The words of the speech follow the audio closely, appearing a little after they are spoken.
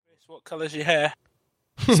What colour's your hair?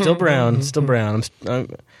 Still brown. Still brown. I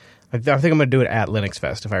think I'm going to do it at Linux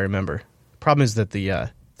Fest if I remember. Problem is that the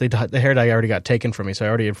hair dye already got taken from me, so I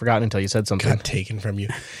already had forgotten until you said something. Got taken from you.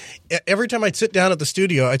 Every time I'd sit down at the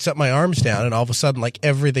studio, I'd set my arms down, and all of a sudden, like,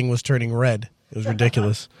 everything was turning red. It was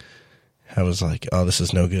ridiculous. I was like, oh, this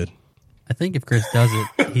is no good. I think if Chris does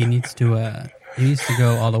it, he needs to go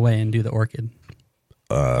all the way and do the orchid.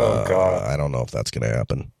 Oh, God. I don't know if that's going to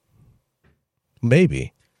happen.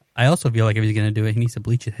 Maybe. I also feel like if he's going to do it, he needs to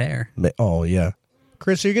bleach his hair. Oh, yeah.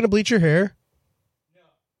 Chris, are you going to bleach your hair?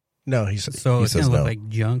 No, he says So he it's going says to look no. like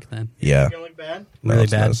junk then. Yeah. It's going to look bad? No, Really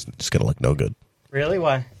it's not. bad. It's just going to look no good. Really?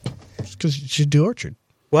 Why? Because you should do orchard.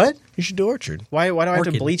 What? You should do orchard. Why do I have to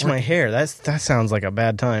Orchid, bleach my orchid. hair? That sounds like a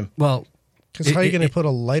bad time. Well, Because how are you It- going to it- put a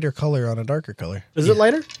lighter color on a darker color? Is it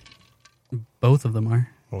lighter? both of them are.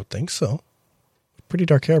 I would think so. Pretty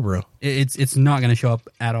dark hair, bro. It's not going to show up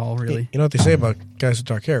at all, really. You know what they say about guys with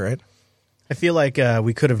dark hair, right? I feel like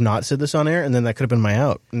we could have not said this on air, and then that could have been my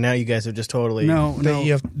out. Now you guys have just totally... No, They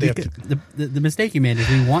have to- the mistake you made is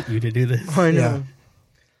we want you to do this. I know. Yeah.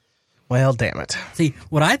 Well, damn it. See,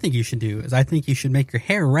 what I think you should do is I think you should make your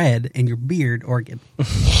hair red and your beard orchid.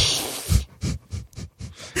 It's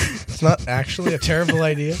not actually a terrible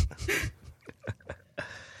idea.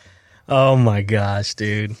 Oh my gosh,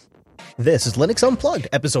 dude. This is Linux Unplugged,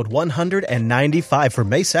 episode 195 for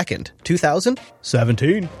May 2nd,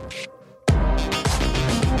 2017.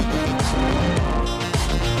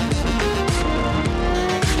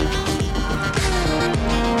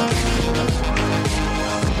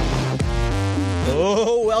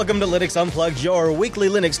 Oh, welcome to Linux Unplugged, your weekly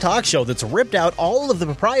Linux talk show that's ripped out all of the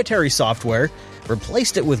proprietary software,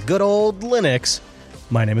 replaced it with good old Linux.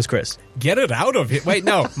 My name is Chris. Get it out of here. Wait,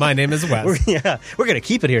 no. My name is Wes. We're going to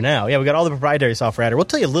keep it here now. Yeah, we got all the proprietary software out here. We'll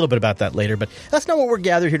tell you a little bit about that later, but that's not what we're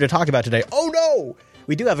gathered here to talk about today. Oh, no!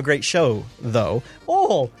 We do have a great show, though.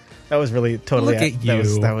 Oh, that was really totally... Look at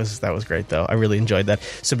you. That was great, though. I really enjoyed that.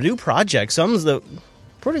 Some new projects. Some that I'm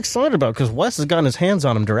pretty excited about because Wes has gotten his hands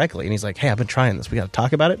on them directly, and he's like, hey, I've been trying this. We got to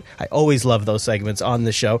talk about it. I always love those segments on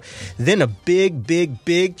the show. Then a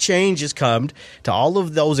big change has come to all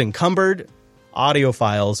of those encumbered audio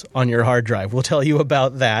files on your hard drive. We'll tell you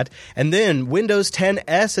about that. And then Windows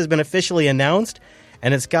 10S has been officially announced,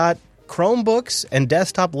 and it's got Chromebooks and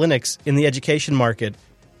desktop Linux in the education market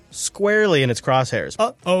squarely in its crosshairs.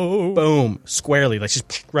 Uh-oh. Boom. Squarely. Let's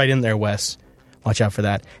just right in there, Wes. Watch out for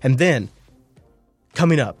that. And then,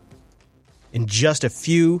 coming up in just a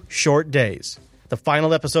few short days, the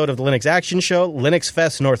final episode of the Linux Action Show, Linux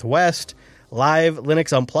Fest Northwest, live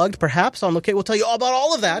Linux Unplugged, perhaps on location. We'll tell you all about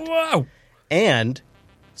all of that. Wow. And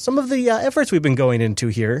some of the efforts we've been going into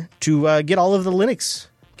here to get all of the Linux.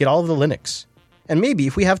 And maybe,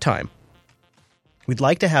 if we have time, we'd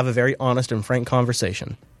like to have a very honest and frank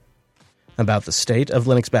conversation about the state of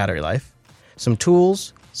Linux battery life, some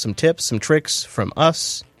tools, some tips, some tricks from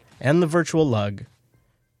us and the virtual lug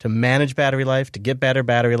to manage battery life, to get better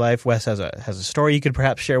battery life. Wes has a story you could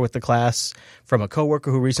perhaps share with the class from a coworker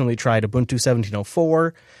who recently tried Ubuntu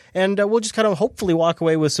 17.04. And we'll just kind of hopefully walk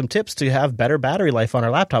away with some tips to have better battery life on our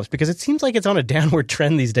laptops, because it seems like it's on a downward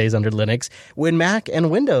trend these days under Linux. When Mac and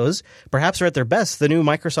Windows perhaps are at their best, the new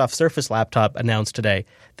Microsoft Surface laptop announced today,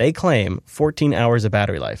 they claim 14 hours of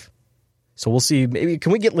battery life. So we'll see. Maybe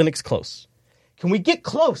can we get Linux close? Can we get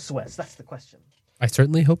close, Wes? That's the question. I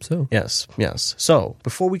certainly hope so. Yes. So,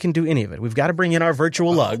 before we can do any of it, we've got to bring in our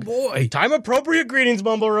virtual lug. Boy. Time-appropriate greetings,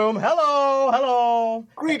 Mumble Room. Hello.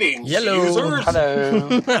 Greetings, Hello. users.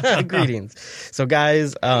 Hello. Greetings. So,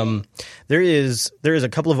 guys, there is a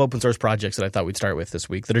couple of open source projects that I thought we'd start with this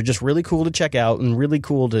week that are just really cool to check out and really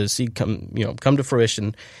cool to see come to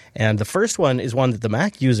fruition. And the first one is one that the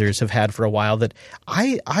Mac users have had for a while that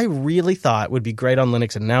I really thought would be great on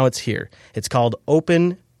Linux, and now it's here. It's called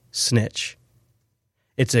OpenSnitch.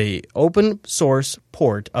 It's a open source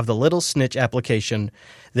port of the Little Snitch application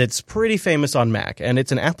that's pretty famous on Mac, and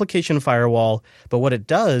it's an application firewall. But what it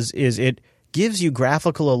does is it gives you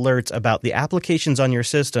graphical alerts about the applications on your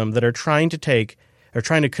system that are trying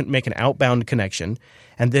to make an outbound connection.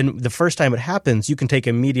 And then the first time it happens, you can take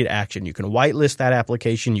immediate action. You can whitelist that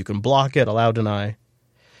application. You can block it, allow, deny.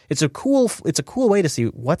 It's a cool way to see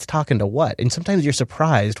what's talking to what, and sometimes you're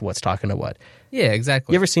surprised what's talking to what. Yeah,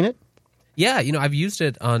 exactly. You ever seen it? Yeah, I've used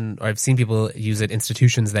it or I've seen people use it,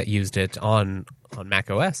 institutions that used it on Mac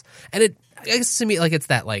OS. And I guess to me, like, it's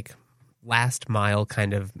that, like, last mile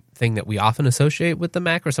kind of thing that we often associate with the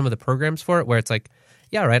Mac or some of the programs for it, where it's like,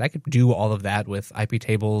 yeah, right, I could do all of that with IP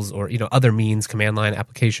tables or, other means, command line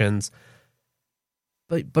applications.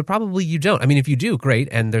 but probably you don't. I mean, if you do, great,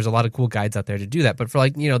 and there's a lot of cool guides out there to do that. But for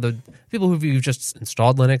like, the people who've just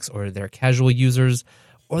installed Linux, or they're casual users,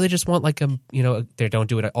 or they just want like they don't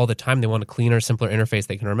do it all the time. They want a cleaner, simpler interface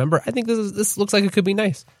they can remember. I think this looks like it could be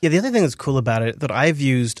nice. Yeah, the other thing that's cool about it that I've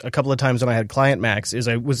used a couple of times when I had Client Macs is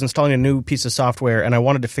I was installing a new piece of software and I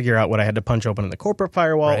wanted to figure out what I had to punch open in the corporate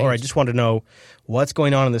firewall, Right. or I just wanted to know what's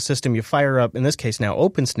going on in the system. You fire up, in this case now,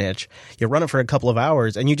 OpenSnitch. You run it for a couple of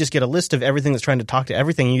hours and you just get a list of everything that's trying to talk to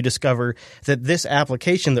everything, and you discover that this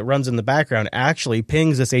application that runs in the background actually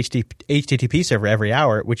pings this HTTP server every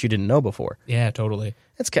hour, which you didn't know before. Yeah, totally.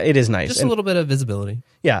 It is nice. Just a little bit of visibility.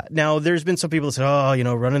 Yeah. Now, there's been some people that say,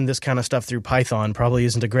 running this kind of stuff through Python probably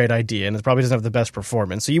isn't a great idea, and it probably doesn't have the best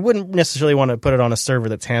performance. So you wouldn't necessarily want to put it on a server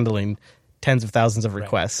that's handling tens of thousands of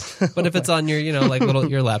requests. But if it's on your,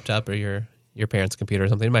 your laptop or your parents' computer or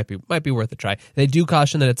something, it might be worth a try. They do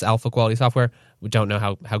caution that it's alpha quality software. We don't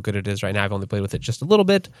know how good it is right now. I've only played with it just a little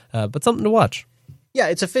bit, but something to watch. Yeah,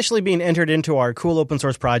 it's officially being entered into our cool open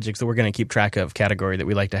source projects that we're going to keep track of category that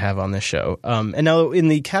we like to have on this show. And now in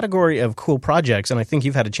the category of cool projects, and I think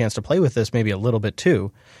you've had a chance to play with this maybe a little bit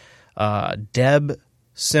too, Deb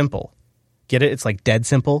Simple. Get it? It's like Dead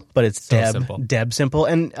Simple, but it's Deb Simple.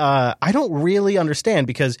 And I don't really understand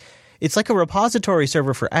because it's like a repository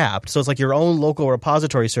server for apt. So it's like your own local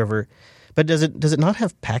repository server. But does it not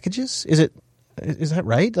have packages? Is that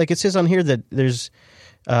right? Like it says on here that there's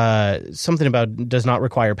something about does not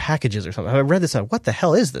require packages or something. I read this out. What the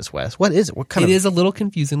hell is this, Wes? What is it? What kind It is a little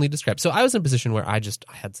confusingly described. So I was in a position where I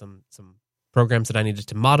had some programs that I needed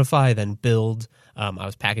to modify, then build. I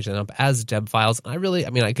was packaging them up as Deb files. I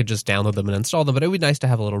could just download them and install them, but it would be nice to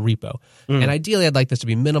have a little repo. And ideally, I'd like this to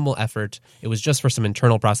be minimal effort. It was just for some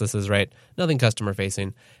internal processes, right? Nothing customer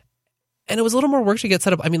facing. And it was a little more work to get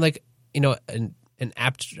set up. I mean, an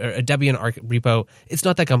apt or a Debian Arc repo, it's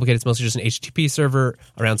not that complicated. It's mostly just an HTTP server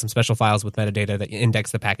around some special files with metadata that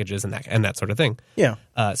index the packages and that sort of thing. Yeah.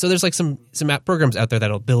 So there's like some app programs out there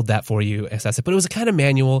that'll build that for you, assess it. But it was a kind of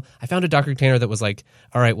manual. I found a Docker container that was like,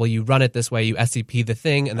 all right, well, you run it this way, you SCP the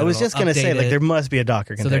thing, and then I was just going to say, like, there must be a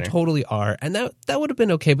Docker so container. there totally are, and that would have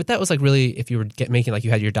been okay. But that was like really if you were making like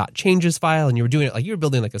you had your .changes file and you were doing it like you were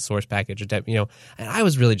building like a source package, and I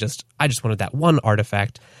was really I just wanted that one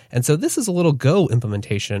artifact. And so this is a little Go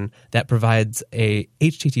implementation that provides a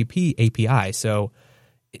HTTP API. So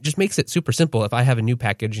it just makes it super simple. If I have a new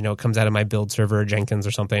package, it comes out of my build server, Jenkins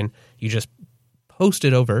or something, you just post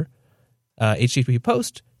it over HTTP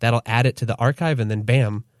post. That'll add it to the archive, and then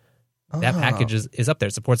bam, that package is up there.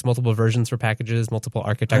 It supports multiple versions for packages, multiple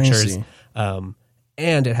architectures.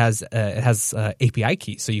 And it has API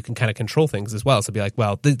keys, so you can kind of control things as well. So be like,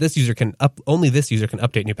 well, this user can only this user can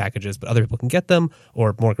update new packages, but other people can get them,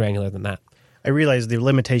 or more granular than that. I realized the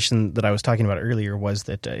limitation that I was talking about earlier was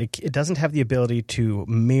that it doesn't have the ability to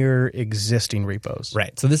mirror existing repos.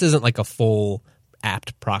 Right. So this isn't like a full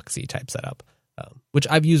apt proxy type setup, which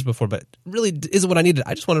I've used before, but really isn't what I needed.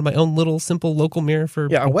 I just wanted my own little simple local mirror for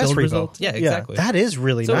a Wes build repo. results. Yeah, exactly. Yeah, that is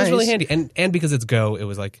really so nice. So it was really handy. And because it's Go, it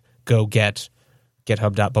was like go get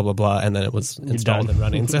GitHub blah blah blah, and then it was installed and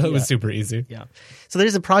running. So it was super easy. Yeah. So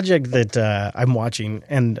there's a project that I'm watching,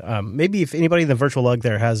 and maybe if anybody in the virtual lug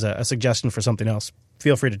there has a suggestion for something else,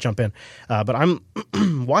 feel free to jump in. But I'm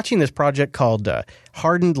watching this project called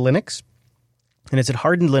Hardened Linux. And it's at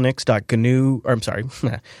hardenedlinux.gnu, or I'm sorry,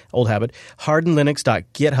 old habit,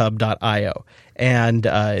 hardenedlinux.github.io. And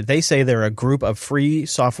they say they're a group of free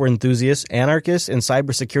software enthusiasts, anarchists, and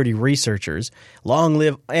cybersecurity researchers. Long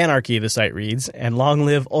live anarchy, the site reads, and long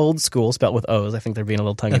live old school, spelled with O's. I think they're being a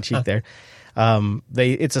little tongue-in-cheek there.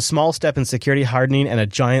 It's a small step in security hardening and a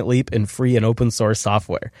giant leap in free and open source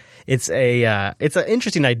software. It's an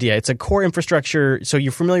interesting idea. It's a core infrastructure. So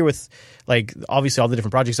you're familiar with, like, obviously all the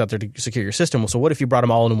different projects out there to secure your system. So what if you brought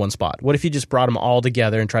them all in one spot? What if you just brought them all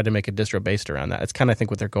together and tried to make a distro based around that? It's kind of, I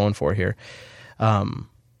think, what they're going for here.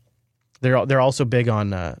 They're also big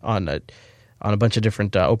on a bunch of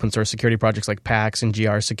different open source security projects like PAX and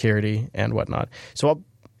GR security and whatnot. So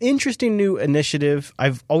interesting new initiative.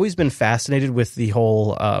 I've always been fascinated with the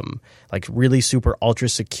whole like really super ultra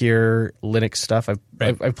secure Linux stuff.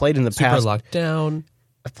 I've played in the super past. Locked down.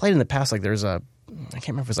 I've played in the past. Like there's I can't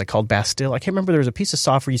remember if it was like called Bastille. I can't remember. There was a piece of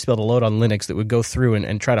software you used to be able to load on Linux that would go through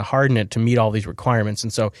and try to harden it to meet all these requirements.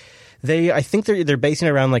 And so I think they're basing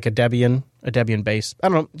it around like a Debian base. I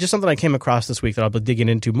don't know, just something I came across this week that I'll be digging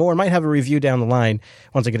into more. I might have a review down the line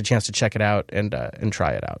once I get a chance to check it out and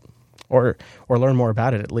try it out. Or learn more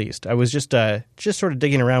about it at least. I was just sort of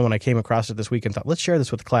digging around when I came across it this week and thought, let's share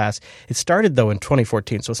this with the class. It started though in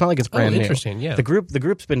 2014, so it's not like it's brand new. Interesting, yeah. The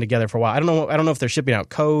group's been together for a while. I don't know if they're shipping out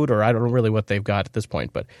code or I don't know really what they've got at this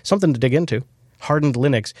point, but something to dig into. hardened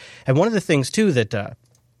Linux. And one of the things too that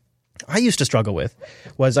I used to struggle with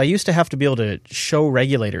was I used to have to be able to show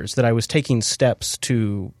regulators that I was taking steps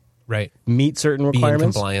to meet certain Be in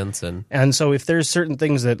requirements. compliance And so if there's certain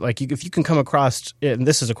things that like if you can come across, and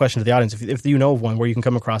this is a question to the audience, if you know of one where you can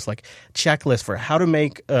come across like checklist for how do you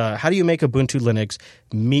make Ubuntu Linux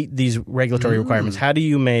meet these regulatory requirements? How do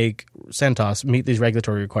you make CentOS meet these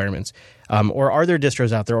regulatory requirements? Or are there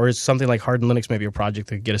distros out there, or is something like Hardened Linux maybe a project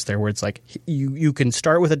that could get us there where it's like you can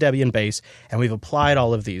start with a Debian base and we've applied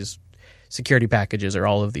all of these security packages or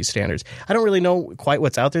all of these standards. I don't really know quite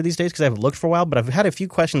what's out there these days because I haven't looked for a while, but I've had a few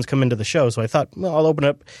questions come into the show, so I thought, well, I'll open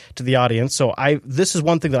up to the audience. So this is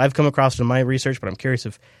one thing that I've come across in my research, but I'm curious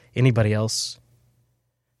if anybody else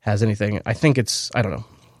has anything. I think I don't know.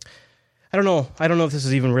 I don't know if this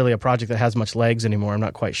is even really a project that has much legs anymore. I'm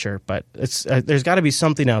not quite sure, but there's got to be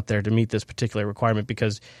something out there to meet this particular requirement,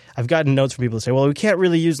 because I've gotten notes from people that say, well, we can't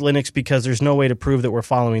really use Linux because there's no way to prove that we're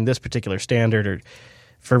following this particular standard, or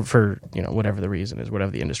for whatever the reason is,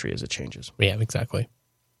 whatever the industry is, it changes. Yeah, exactly.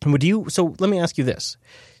 So let me ask you this.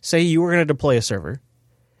 Say you were going to deploy a server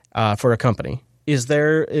for a company. Have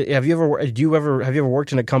you ever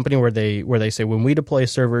worked in a company where they say, when we deploy a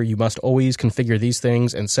server, you must always configure these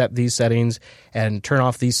things and set these settings and turn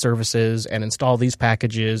off these services and install these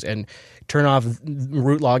packages and turn off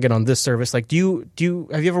root login on this service? Like, have you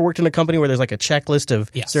ever worked in a company where there's like a checklist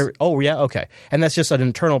of Yes. Oh yeah, okay, and that's just an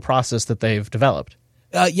internal process that they've developed?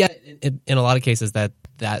 In a lot of cases that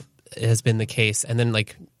has been the case. And then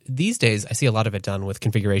like these days, I see a lot of it done with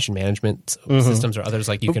configuration management systems or others.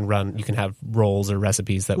 Like you can have roles or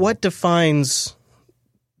recipes that. What defines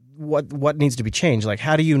what needs to be changed? Like,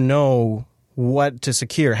 how do you know what to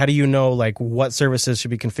secure? How do you know like what services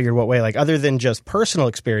should be configured what way? Like, other than just personal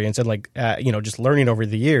experience and like just learning over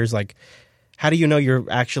the years, like, how do you know you're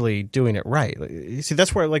actually doing it right? You see,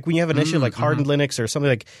 that's where like when you have an issue like Hardened Linux or something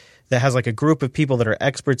like that has like a group of people that are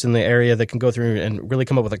experts in the area that can go through and really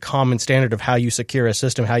come up with a common standard of how you secure a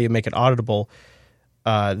system, how you make it auditable.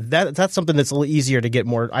 That's something that's a little easier to get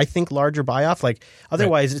more, I think, larger buy-off. Like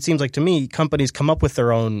otherwise, It seems like to me companies come up with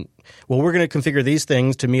their own. Well, we're going to configure these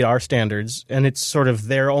things to meet our standards, and it's sort of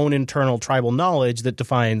their own internal tribal knowledge that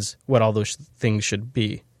defines what all those things should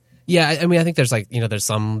be. Yeah, I mean, I think there's like there's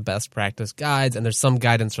some best practice guides, and there's some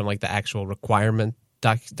guidance from like the actual requirement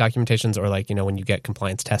documentations, or like when you get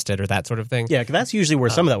compliance tested or that sort of thing. Yeah, that's usually where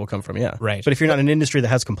some of that will come from. Yeah, right. But if you're not in an industry that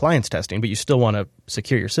has compliance testing, but you still want to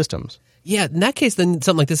secure your systems, yeah, in that case, then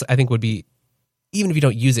something like this, I think, would be, even if you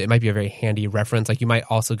don't use it, it might be a very handy reference. Like you might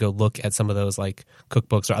also go look at some of those like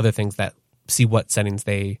cookbooks or other things that see what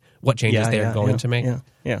changes they're going to make.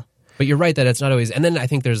 Yeah. But you're right that it's not always. And then I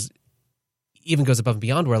think there's even goes above and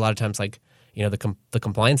beyond, where a lot of times like the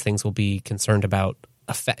compliance things will be concerned about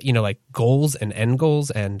like goals and end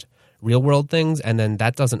goals and real world things, and then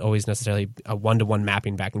that doesn't always necessarily a one-to-one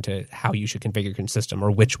mapping back into how you should configure your system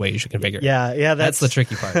or which way you should configure. Yeah, that's the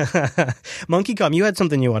tricky part. MonkeyCom, you had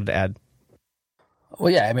something you wanted to add.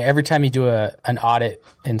 Well, yeah, I mean, every time you do an audit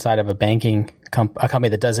inside of a banking a company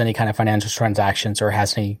that does any kind of financial transactions or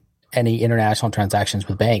has any international transactions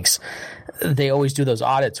with banks, they always do those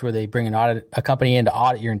audits where they bring a company in to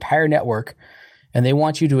audit your entire network, and they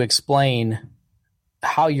want you to explain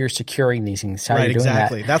how you're securing these things, how you're doing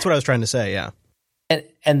exactly. that. That's what I was trying to say, yeah.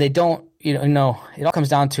 And they don't, it all comes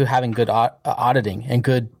down to having good auditing and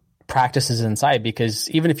good practices inside, because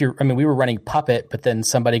even if we were running Puppet, but then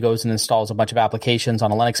somebody goes and installs a bunch of applications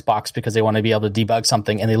on a Linux box because they want to be able to debug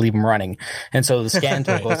something, and they leave them running. And so the scan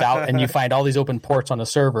tool goes out and you find all these open ports on a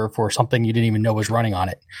server for something you didn't even know was running on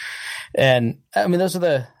it. And I mean,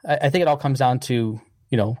 I think it all comes down to,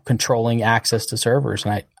 controlling access to servers.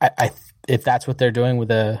 And I if that's what they're doing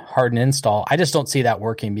with a hardened install, I just don't see that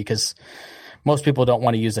working, because most people don't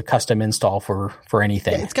want to use a custom install for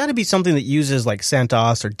anything. Yeah, it's got to be something that uses like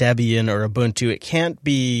CentOS or Debian or Ubuntu. It can't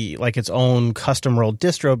be like its own custom rolled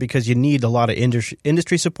distro, because you need a lot of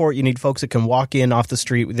industry support. You need folks that can walk in off the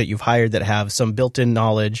street that you've hired that have some built-in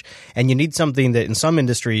knowledge, and you need something that in some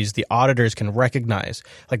industries the auditors can recognize.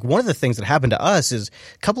 Like one of the things that happened to us is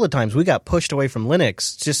a couple of times we got pushed away from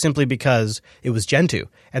Linux just simply because it was Gentoo,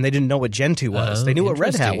 and they didn't know what Gentoo was. They knew what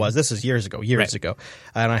Red Hat was. This is years ago.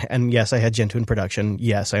 And yes, I had Gentoo in production.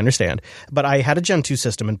 Yes, I understand. But I had a Gentoo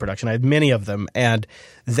system in production. I had many of them, and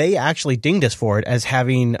they actually dinged us for it as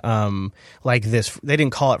having like this. They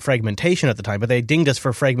didn't call it fragmentation at the time, but they dinged us for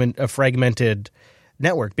a fragmented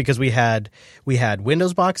network, because we had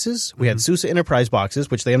Windows boxes, we had SUSE Enterprise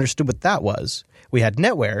boxes, which they understood what that was. We had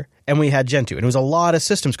NetWare, and we had Gentoo. And it was a lot of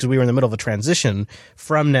systems because we were in the middle of a transition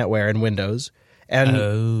from NetWare and Windows.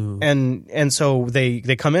 And so they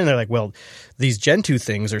come in and they're like, well, these Gentoo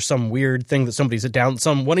things are some weird thing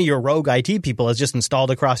that one of your rogue IT people has just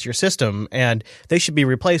installed across your system, and they should be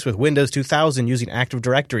replaced with Windows 2000 using Active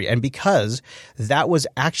Directory. And because that was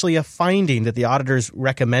actually a finding that the auditors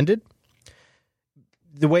recommended,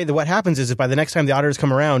 what happens is by the next time the auditors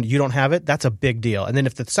come around, you don't have it, that's a big deal. And then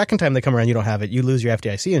if the second time they come around, you don't have it, you lose your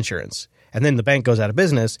FDIC insurance. And then the bank goes out of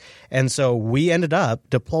business. And so we ended up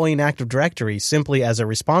deploying Active Directory simply as a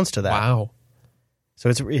response to that. Wow. So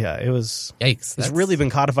it was Yikes. It's really been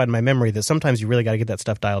codified in my memory that sometimes you really got to get that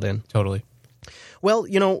stuff dialed in. Totally. Well,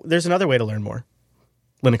 there's another way to learn more.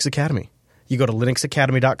 Linux Academy. You go to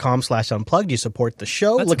linuxacademy.com/unplugged. You support the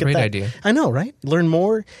show. That's Look a great at that. idea. I know, right? Learn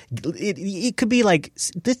more. It could be like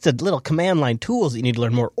this the little command line tools that you need to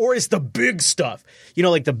learn more. Or it's the big stuff.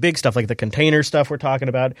 Like the big stuff, like the container stuff we're talking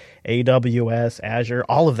about, AWS, Azure,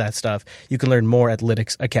 all of that stuff. You can learn more at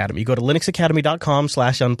Linux Academy. You go to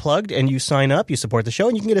linuxacademy.com/unplugged and you sign up. You support the show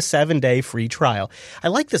and you can get a 7-day free trial. I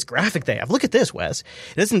like this graphic they have. Look at this, Wes.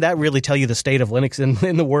 Doesn't that really tell you the state of Linux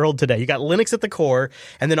in the world today? You got Linux at the core,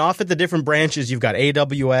 and then off at the different branches, you've got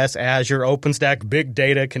AWS, Azure, OpenStack, big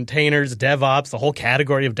data, containers, DevOps, the whole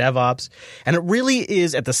category of DevOps. And it really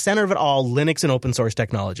is at the center of it all Linux and open source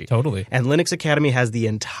technology. Totally. And Linux Academy has the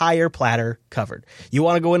entire platter covered. You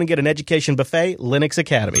want to go in and get an education buffet? Linux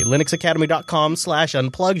Academy.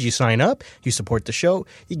 linuxacademy.com/unplugged. You sign up, you support the show,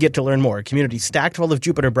 you get to learn more. A community stacked full of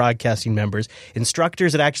Jupiter Broadcasting members,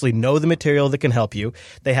 instructors that actually know the material that can help you.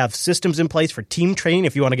 They have systems in place for team training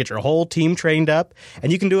if you want to get your whole team trained up.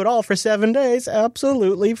 And you can do it all for 7 days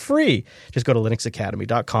absolutely free. Just go to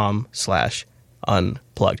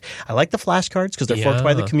linuxacademy.com/unplugged. I like the flashcards because they're forked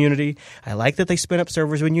by the community. I like that they spin up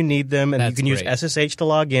servers when you need them, and you can use SSH to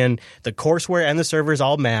log in. The courseware and the servers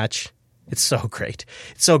all match. It's so great.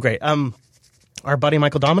 It's so great. Our buddy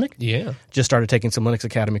Michael Dominic just started taking some Linux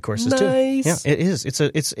Academy courses too. Yeah, it is.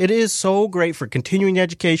 It is so great for continuing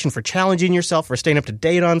education, for challenging yourself, for staying up to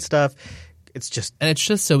date on stuff. It's just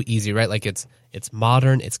so easy, right? Like it's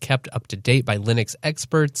modern, it's kept up to date by Linux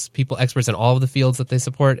experts in all of the fields that they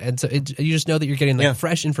support, and so you just know that you're getting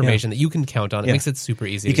fresh information that you can count on. It makes it super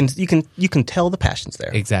easy. You can tell the passion's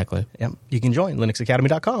there. Exactly. Yeah, you can join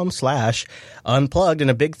linuxacademy.com/unplugged, and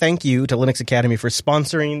a big thank you to Linux Academy for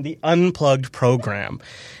sponsoring the Unplugged program.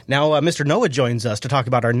 Now, Mr. Noah joins us to talk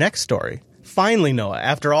about our next story. Finally, Noah,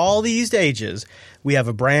 after all these ages, we have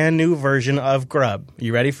a brand new version of Grub.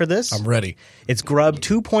 You ready for this? I'm ready. It's Grub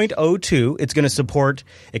 2.02. It's going to support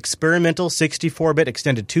experimental 64-bit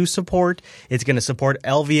extended 2 support. It's going to support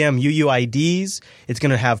LVM UUIDs. It's going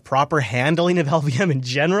to have proper handling of LVM in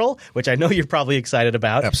general, which I know you're probably excited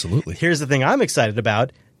about. Absolutely. Here's the thing I'm excited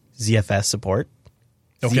about. ZFS support.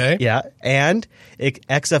 Okay. Yeah, and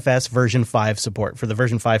XFS version 5 support for the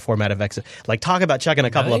version 5 format of XFS. Like, talk about checking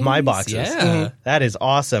a couple of my boxes. Yeah. That is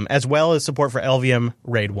awesome. As well as support for LVM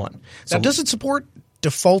RAID 1. So, now, does it support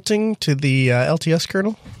defaulting to the LTS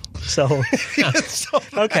kernel? So,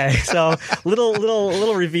 okay. So,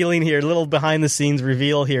 little revealing here, little behind the scenes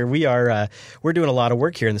reveal here. We're doing a lot of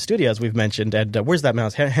work here in the studio, as we've mentioned. And where's that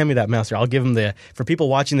mouse? Hand me that mouse here. I'll give them for people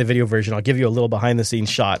watching the video version, I'll give you a little behind the scenes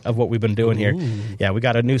shot of what we've been doing here. Yeah, we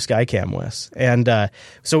got a new Skycam, Wes. And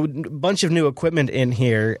so a bunch of new equipment in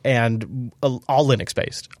here, and all Linux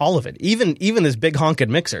based. All of it. Even this big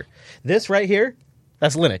honking mixer. This right here,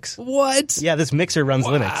 that's Linux. What? Yeah, this mixer runs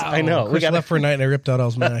Linux. I know. Chris left for a night and I ripped out all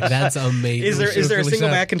his Macs. That's amazing. Is there a single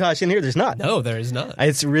Macintosh in here? There's not. No, there is not.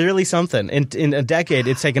 It's really something. In a decade,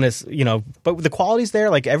 it's taken us, but the quality's there.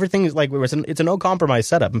 Like, everything is like, it's a no compromise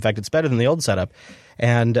setup. In fact, it's better than the old setup.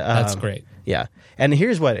 And that's great. Yeah. And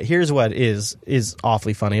here's what is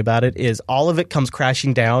awfully funny about it is all of it comes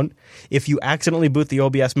crashing down if you accidentally boot the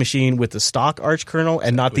OBS machine with the stock Arch kernel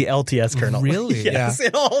and not the LTS kernel. Really? Yes,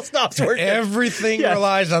 it all stops working. Everything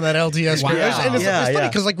relies on that LTS kernel. And it's funny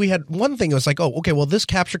because like we had one thing. It was like, oh, okay, well this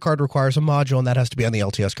capture card requires a module and that has to be on the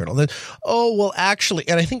LTS kernel. Then, oh, well actually,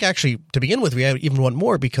 and I think actually to begin with we had even one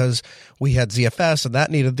more because we had ZFS and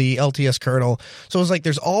that needed the LTS kernel. So it was like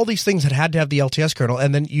there's all these things that had to have the LTS kernel,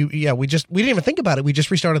 and then we didn't even think about it. We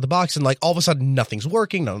just restarted the box and like all of a sudden nothing's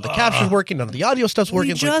working. None of the capture's working. None of the audio stuff's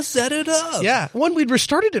working. We just set it up. Yeah, when we'd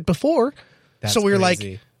restarted it before, so we were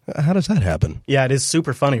crazy. Like, how does that happen? Yeah, it is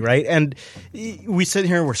super funny, right? And we sit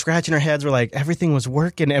here, we're scratching our heads. We're like, everything was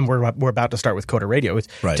working, and we're about to start with Coder Radio.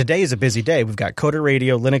 Today is a busy day. We've got Coder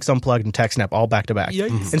Radio, Linux Unplugged, and TechSnap all back to back.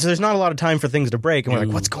 And so there's not a lot of time for things to break. And we're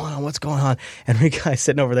like, what's going on? What's going on? And the guy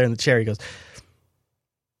sitting over there in the chair, he goes,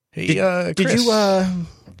 Hey, did Chris.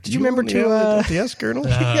 Did you remember to LTS kernel?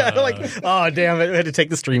 yeah, like, oh damn it, we had to take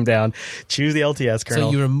the stream down. Choose the LTS kernel.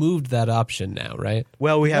 So you removed that option now, right?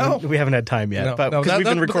 Well, we haven't had time yet, but because we've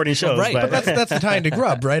been recording shows. right. But That's the time to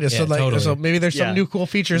grub, right? So totally. so maybe there's some new cool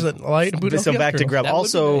features that light. So back to grub. That would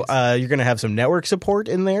Also, be nice. you're going to have some network support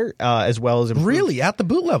in there, as well as Really at the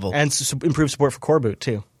boot level, and improved support for core boot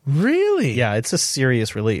too. really? Yeah, it's a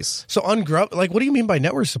serious release. So on grub, like, what do you mean by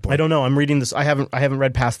network support? I don't know. I'm reading this. I haven't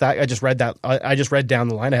read past that. I just read that. I just read down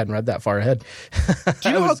the line. I hadn't read that far ahead. Do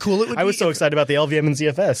you know how cool it would be? I was so excited about the LVM and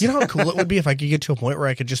ZFS. You know how cool it would be if I could get to a point where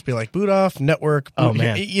I could just be like boot off, network, boot, Oh,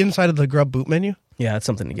 man. inside of the grub boot menu? Yeah, it's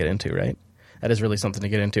something to get into, right? That is really something to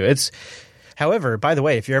get into. However, by the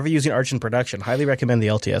way, if you're ever using Arch in production, highly recommend the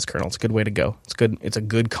LTS kernel. It's a good way to go. It's good. It's a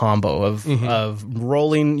good combo of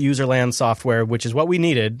rolling userland software, which is what we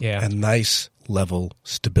needed. Yeah. And nice level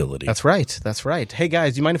stability. That's right. That's right. Hey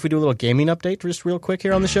guys, do you mind if we do a little gaming update just real quick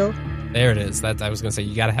here on the show? There it is. I was going to say,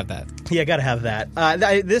 you got to have that. Yeah, got to have that.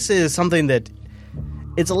 This is something that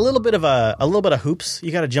it's a little bit of hoops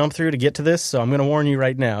you got to jump through to get to this. So I'm going to warn you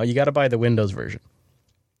right now. You got to buy the Windows version.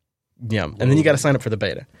 Yeah, and then you got to sign up for the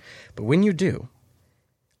beta. But when you do,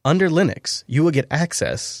 under Linux, you will get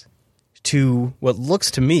access to what looks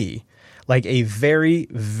to me like a very,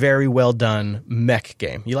 very well done mech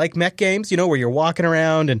game. You like mech games, where you're walking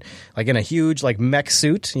around and like in a huge like mech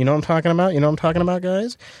suit. You know what I'm talking about? You know what I'm talking about,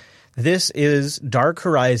 guys? This is Dark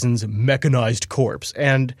Horizons Mechanized Corps.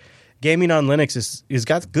 And gaming on Linux is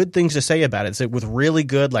got good things to say about it. It's with really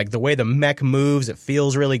good, like the way the mech moves, it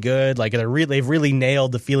feels really good. Like they've really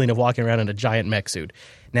nailed the feeling of walking around in a giant mech suit.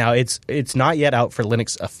 Now, it's not yet out for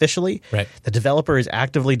Linux officially. Right. The developer is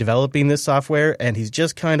actively developing this software, and he's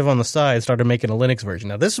just kind of on the side started making a Linux version.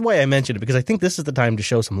 Now, this is why I mentioned it, because I think this is the time to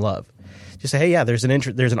show some love. Just say, hey, yeah, there's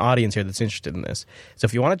an audience here that's interested in this. So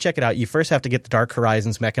if you want to check it out, you first have to get the Dark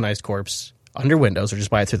Horizons Mechanized Corps under Windows, or just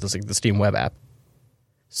buy it through the Steam web app.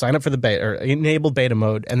 Sign up for the beta, or enable beta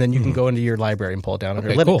mode, and then you can go into your library and pull it down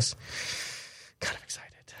under Linux. Cool. Kind of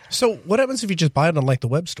excited. So what happens if you just buy it on like the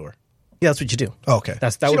web store? Yeah, that's what you do. Oh, okay.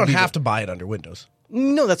 That so you would don't be have to buy it under Windows.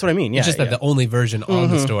 No, that's what I mean. Yeah, It's just that the only version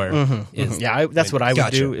on the store is. Yeah, that's what I would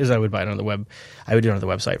Gotcha. do. Is I would buy it on the web. I would do it on the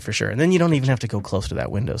website for sure, and then you don't even have to go close to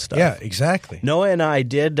that Windows stuff. Yeah, exactly. Noah and I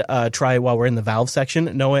did try while we're in the Valve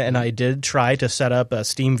section. Noah and I did try to set up a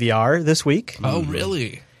Steam VR this week. Oh,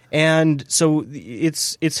 really? And so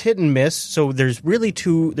it's hit and miss. So there's really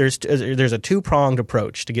there's a two-pronged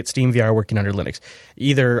approach to get Steam VR working under Linux.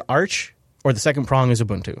 Either Arch or the second prong is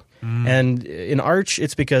Ubuntu. And in Arch,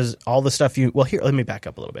 it's because all the stuff here, let me back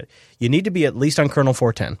up a little bit. You need to be at least on kernel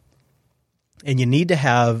 410. And you need to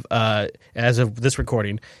have, as of this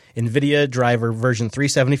recording, NVIDIA driver version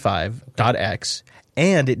 375.x,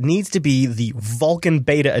 and it needs to be the Vulkan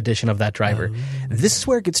beta edition of that driver. This is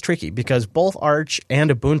where it gets tricky, because both Arch and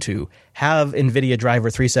Ubuntu have NVIDIA driver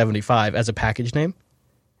 375 as a package name,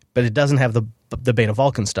 but it doesn't have the beta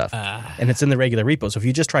Vulkan stuff, and it's in the regular repo. So if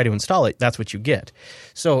you just try to install it, that's what you get.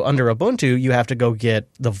 So under Ubuntu, you have to go get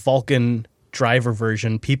the Vulkan driver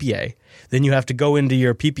version PPA. Then you have to go into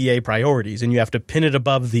your PPA priorities, and you have to pin it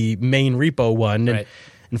above the main repo one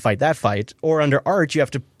and fight that fight. Or under Arch, you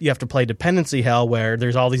have to play dependency hell, where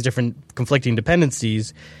there's all these different conflicting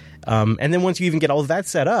dependencies. And then once you even get all of that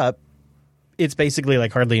set up, it's basically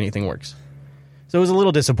like hardly anything works. So it was a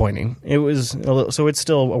little disappointing. So it's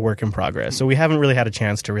still a work in progress. So we haven't really had a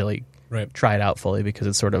chance to really try it out fully, because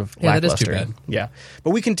it's sort of Yeah, that is lackluster. too bad. Yeah, but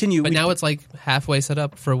we continue. But now it's like halfway set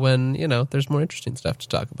up for when, there's more interesting stuff to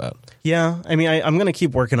talk about. Yeah, I mean, I'm going to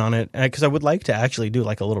keep working on it, because I would like to actually do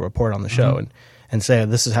like a little report on the show and say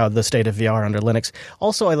this is how the state of VR under Linux.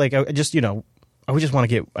 Also, I just want to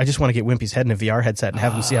get Wimpy's head in a VR headset and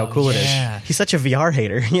have him see how cool it is. He's such a VR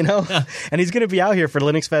hater, and he's going to be out here for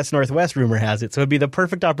Linux Fest Northwest, rumor has it. So it'd be the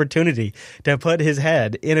perfect opportunity to put his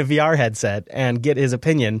head in a VR headset and get his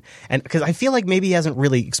opinion. And because I feel like maybe he hasn't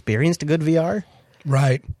really experienced a good VR.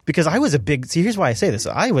 Right. Because I was here's why I say this.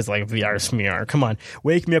 I was like, VR smear. Come on,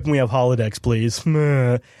 wake me up when we have holodecks, please.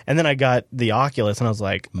 And then I got the Oculus, and I was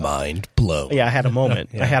like, mind blown. yeah, I had a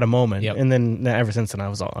moment. I had a moment. Yep. And then ever since then, I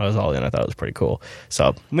was all in. I thought it was pretty cool.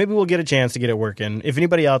 So maybe we'll get a chance to get it working. If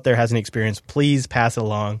anybody out there has any experience, please pass it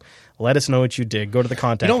along. Let us know what you did. Go to the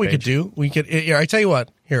contact You know what we page. could do? We could. Here, I tell you what.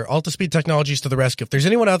 Here, Altispeed Technologies to the rescue. If there's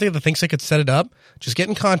anyone out there that thinks they could set it up, just get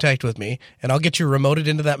in contact with me, and I'll get you remoted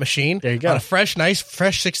into that machine. There you go. On a fresh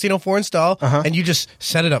 1604 install, and you just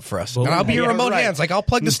set it up for us. And I'll be your remote hands. Like, I'll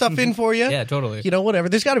plug the stuff in for you. Yeah, totally. Whatever.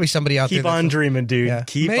 There's got to be somebody out Keep there. on dreaming, dude. Yeah.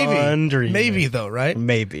 Keep Maybe. on dreaming. Maybe, though, right?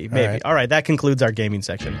 Maybe. right. All right, that concludes our gaming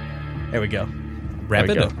section. There we go. Wrap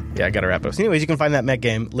There we it go. up. Yeah, I got to wrap it up. So anyways, you can find that Met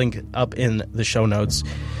game link up in the show notes.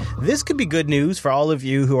 This could be good news for all of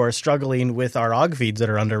you who are struggling with our OGG feeds that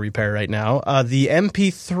are under repair right now. The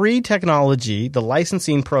MP3 technology, the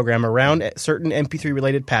licensing program around certain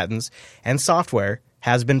MP3-related patents and software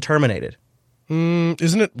has been terminated.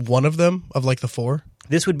 Isn't it one of them of like the 4?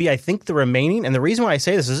 This would be, I think, the remaining. And the reason why I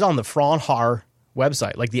say this is on the Fraunhofer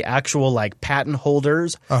website, like the actual like patent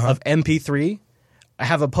holders of MP3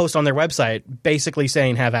 have a post on their website basically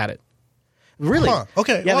saying have at it. Really? Huh.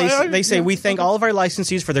 Okay. Yeah, Well, they say, we thank all of our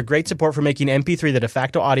licensees for their great support for making MP3 the de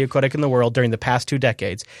facto audio codec in the world during the past 2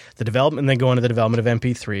 decades. The development, and they go into the development of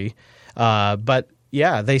MP3. But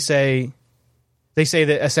yeah, they say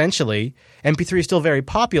that essentially MP3 is still very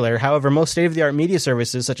popular. However, most state-of-the-art media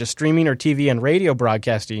services such as streaming or TV and radio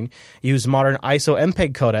broadcasting use modern ISO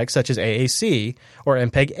MPEG codecs such as AAC or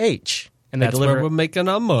MPEG-H. And they That's deliver, where we're making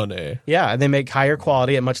our money. yeah, and they make higher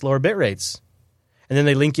quality at much lower bit rates. And then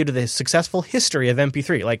they link you to the successful history of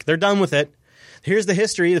MP3. Like, they're done with it. Here's the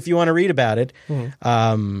history if you want to read about it.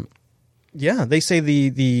 Yeah, they say the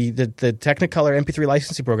Technicolor MP3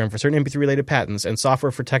 licensing program for certain MP3-related patents and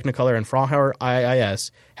software for Technicolor and Fraunhofer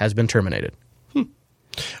IIS has been terminated.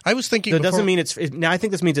 I was thinking. So it doesn't mean now I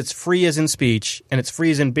think this means it's free as in speech and it's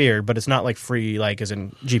free as in beard, but it's not like free like as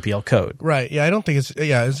in GPL code. Right. Yeah, I don't think it's.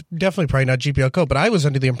 Yeah, it's definitely probably not GPL code. But I was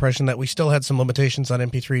under the impression that we still had some limitations on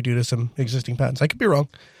MP3 due to some existing patents. I could be wrong.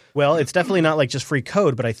 Well, it's definitely not like just free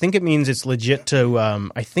code, but I think it means it's legit to.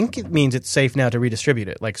 I think it means it's safe now to redistribute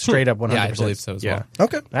it, like straight up 100%. Yeah, I believe so as well.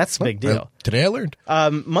 Okay, That's a big deal. Today I learned.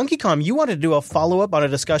 MonkeyCom, you wanted to do a follow up on a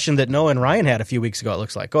discussion that Noah and Ryan had a few weeks ago. It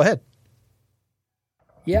looks like. Go ahead.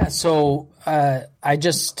 Yeah, so I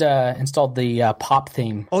just installed the POP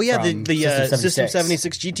theme. Oh yeah, from the System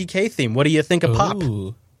 76 GTK theme. What do you think of POP?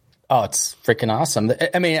 Ooh. Oh, it's freaking awesome.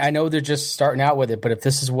 I mean, I know they're just starting out with it, but if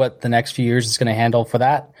this is what the next few years is going to handle for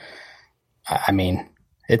that, I mean,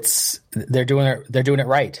 they're doing it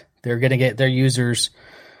right. They're going to get their users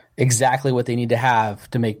exactly what they need to have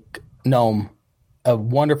to make GNOME a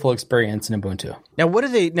wonderful experience in Ubuntu.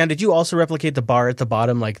 Now, did you also replicate the bar at the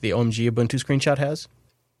bottom like the OMG Ubuntu screenshot has?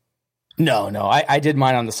 No, I did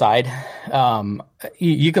mine on the side.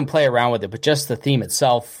 You can play around with it, but just the theme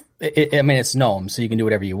itself, I mean, it's GNOME, so you can do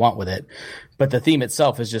whatever you want with it. But the theme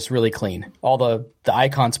itself is just really clean. All the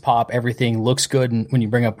icons pop, everything looks good when you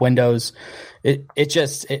bring up Windows. They're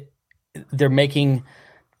laying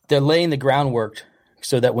the groundwork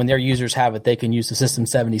so that when their users have it, they can use the System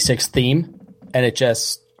 76 theme, and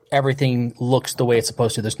everything looks the way it's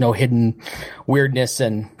supposed to. There's no hidden weirdness,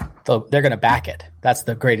 and they're going to back it. That's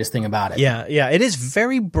the greatest thing about it. Yeah. It is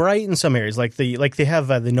very bright in some areas. Like they have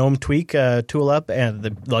the GNOME Tweak tool up, and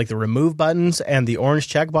the remove buttons and the orange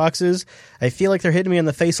checkboxes. I feel like they're hitting me in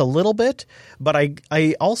the face a little bit, but I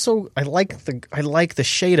like the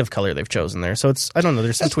shade of color they've chosen there. So I don't know.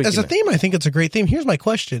 There's some tweaking. As a theme, I think it's a great theme. Here's my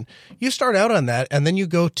question: you start out on that, and then you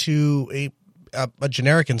go to a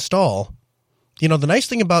generic install. You know, the nice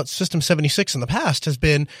thing about System 76 in the past has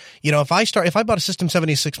been, you know, if I bought a System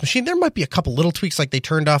 76 machine, there might be a couple little tweaks, like they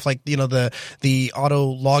turned off, like, you know, the auto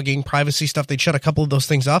logging privacy stuff. They'd shut a couple of those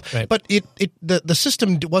things off, right. But the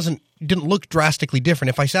system didn't look drastically different.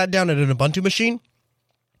 If I sat down at an Ubuntu machine,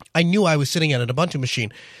 I knew I was sitting at an Ubuntu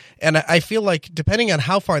machine. And I feel like depending on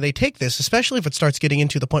how far they take this, especially if it starts getting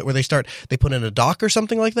into the point where they put in a dock or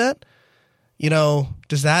something like that, you know,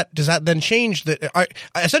 does that then change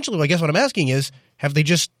essentially, I guess what I'm asking is, have they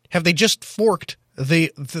just forked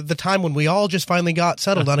the time when we all just finally got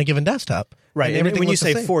settled on a given desktop? Right. And when you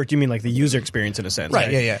say forked, you mean like the user experience in a sense.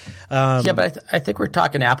 Right. Yeah. Yeah, but I think we're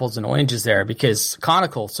talking apples and oranges there, because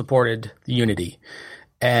Conical supported Unity.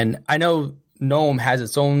 And I know GNOME has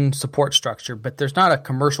its own support structure, but there's not a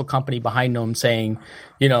commercial company behind GNOME saying,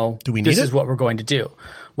 you know, this is what we're going to do.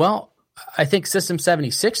 Well, I think System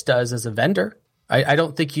 76 does as a vendor. I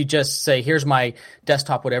don't think you just say, here's my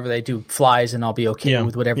desktop, whatever they do flies, and I'll be okay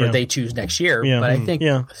with whatever they choose next year. Yeah. But I think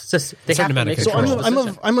it's just, they have to make a So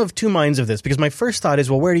I'm of two minds of this, because my first thought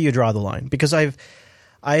is, well, where do you draw the line? Because I've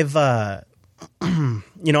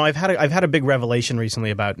you know, I've had a big revelation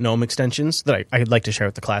recently about GNOME extensions that I'd like to share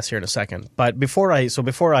with the class here in a second. But before I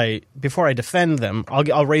defend them,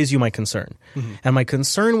 I'll raise you my concern. Mm-hmm. And my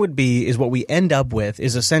concern would be is what we end up with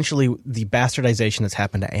is essentially the bastardization that's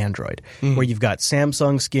happened to Android, where you've got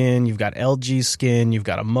Samsung skin, you've got LG skin, you've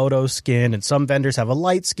got a Moto skin, and some vendors have a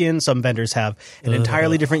light skin, some vendors have an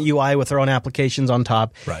entirely different UI with their own applications on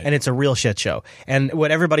top, and it's a real shit show. And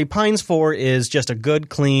what everybody pines for is just a good,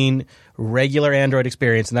 clean, regular Android experience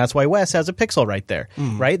experience, and that's why Wes has a Pixel right there,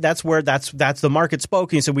 right? That's where that's the market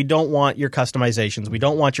spoken. So we don't want your customizations. We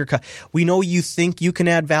don't want we know you think you can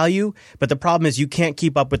add value, but the problem is you can't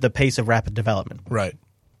keep up with the pace of rapid development. Right.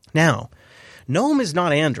 Now, GNOME is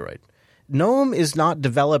not Android. GNOME is not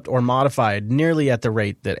developed or modified nearly at the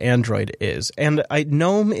rate that Android is. And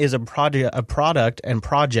GNOME is a product and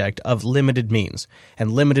project of limited means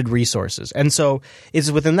and limited resources. And so it's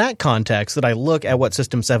within that context that I look at what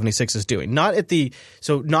System 76 is doing. Not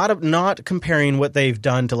comparing what they've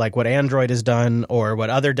done to like what Android has done or what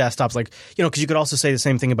other desktops like, because you could also say the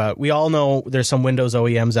same thing about, we all know there's some Windows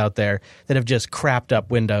OEMs out there that have just crapped up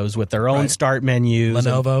Windows with their own start menus.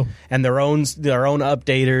 Lenovo. And their own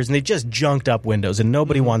updaters, and they just junked up Windows, and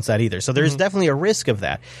nobody wants that either. So there's definitely a risk of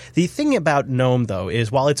that. The thing about GNOME, though,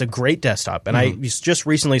 is while it's a great desktop, and I just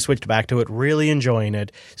recently switched back to it, really enjoying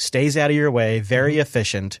it, stays out of your way, very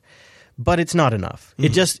efficient, but it's not enough.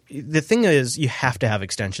 The thing is, you have to have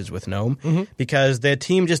extensions with GNOME because the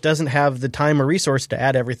team just doesn't have the time or resource to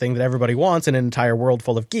add everything that everybody wants in an entire world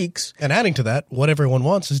full of geeks. And adding to that, what everyone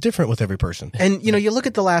wants is different with every person. And, you look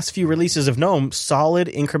at the last few releases of GNOME, solid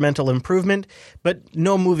incremental improvement, but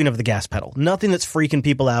no moving of the gas pedal. Nothing that's freaking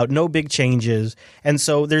people out, no big changes. And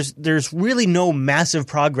so there's really no massive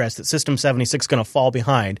progress that System 76 is going to fall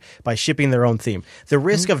behind by shipping their own theme. The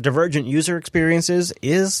risk of divergent user experiences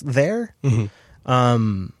is there.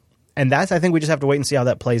 And that's, I think we just have to wait and see how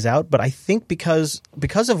that plays out. But I think because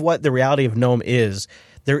of what the reality of GNOME is,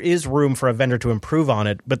 there is room for a vendor to improve on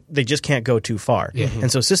it, but they just can't go too far.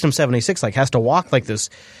 And so System 76 has to walk like this.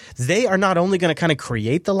 They are not only going to kind of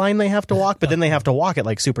create the line they have to walk, but then they have to walk it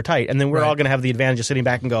like super tight. And then we're all going to have the advantage of sitting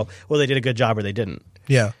back and go, well, they did a good job or they didn't.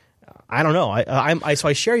 Yeah. I don't know. So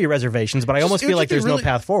I share your reservations, but I almost feel like there's no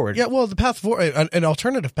path forward. Yeah, well, the path forward, an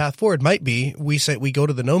alternative path forward might be we go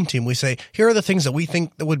to the GNOME team, we say, here are the things that we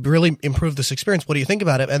think that would really improve this experience. What do you think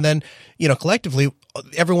about it? And then, collectively,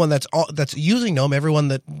 everyone that's using GNOME, everyone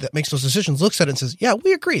that makes those decisions looks at it and says, yeah,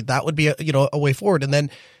 we agree. That would be a way forward. And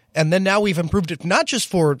then now we've improved it not just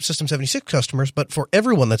for System 76 customers, but for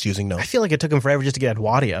everyone that's using GNOME. I feel like it took them forever just to get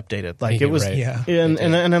Adwadia updated. Like it was, yeah.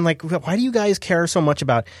 And I'm like, why do you guys care so much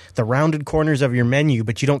about the rounded corners of your menu,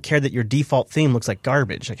 but you don't care that your default theme looks like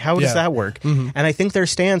garbage? Like, how does that work? And I think their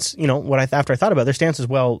stance, after I thought about it, their stance is,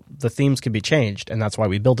 well, the themes could be changed, and that's why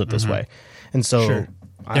we built it this way. And so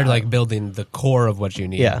they're like building the core of what you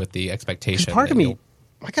need with the expectation. Part of me,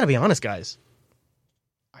 I gotta be honest, guys.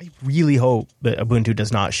 I really hope that Ubuntu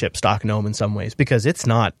does not ship stock GNOME in some ways because it's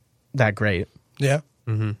not that great. Yeah.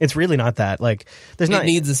 It's really not that. Like, it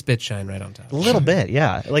needs a spit shine right on top. A little bit,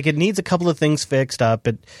 yeah. Like, it needs a couple of things fixed up.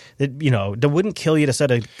 It wouldn't kill you to set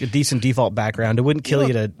a decent default background. It wouldn't kill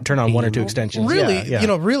you to turn on one or two extensions. Really,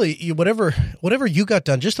 really, whatever you got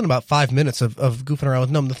done just in about 5 minutes of goofing around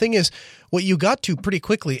with GNOME. The thing is, what you got to pretty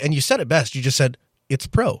quickly, and you said it best, you just said, it's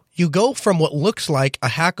pro. You go from what looks like a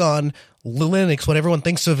hack on Linux, what everyone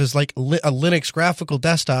thinks of as like a Linux graphical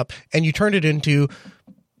desktop, and you turn it into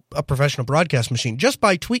a professional broadcast machine just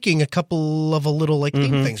by tweaking a couple of little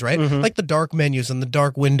theme things, right? Like the dark menus and the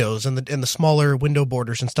dark windows and the smaller window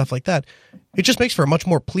borders and stuff like that. It just makes for a much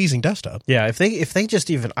more pleasing desktop. Yeah, if they just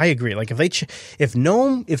even, I agree. Like if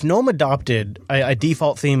GNOME adopted a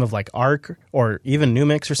default theme of like Arc or even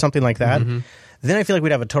Numix or something like that. Then I feel like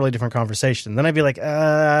we'd have a totally different conversation. Then I'd be like,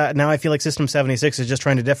 now I feel like System 76 is just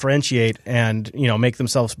trying to differentiate and, make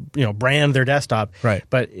themselves, brand their desktop. Right.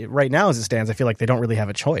 But right now, as it stands, I feel like they don't really have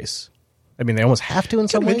a choice. I mean, they almost have to in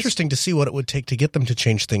some ways. It's interesting to see what it would take to get them to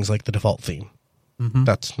change things like the default theme.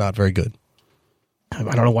 That's not very good. I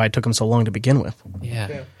don't know why it took them so long to begin with.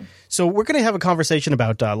 Yeah. So we're going to have a conversation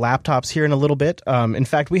about laptops here in a little bit. In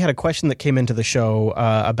fact, we had a question that came into the show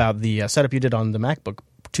about the setup you did on the MacBook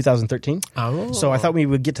 2013. So I thought we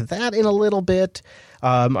would get to that in a little bit.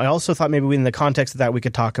 I also thought maybe in the context of that we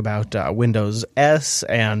could talk about Windows S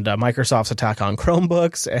and Microsoft's attack on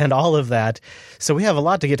Chromebooks and all of that. So we have a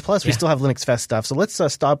lot to get to. Plus, we still have Linux Fest stuff. So let's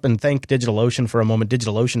stop and thank DigitalOcean for a moment,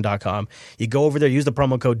 DigitalOcean.com. You go over there, use the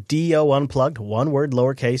promo code DO Unplugged, one word,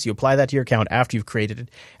 lowercase. You apply that to your account after you've created it,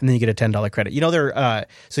 and then you get a $10 credit.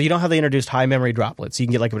 So you know how they introduced high memory droplets? You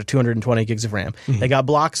can get like up to 220 gigs of RAM. They got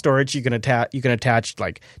block storage. You can attach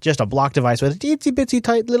like just a block device with a itsy bitsy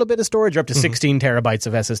tight little bit of storage, or up to 16 terabytes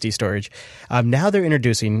of SSD storage. Now they're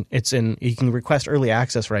introducing, you can request early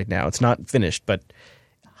access right now. It's not finished, but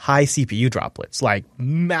high CPU droplets, like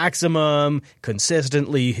maximum,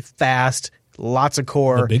 consistently fast, lots of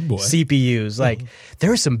core The big boy. CPUs. Like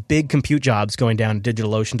there are some big compute jobs going down at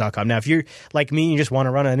DigitalOcean.com. Now, if you're like me and you just want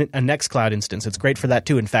to run a Nextcloud instance, it's great for that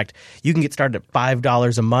too. In fact, you can get started at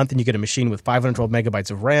 $5 a month and you get a machine with 512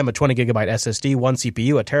 megabytes of RAM, a 20 gigabyte SSD, one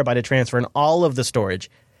CPU, a terabyte of transfer, and all of the storage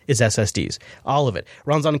is SSDs. All of it.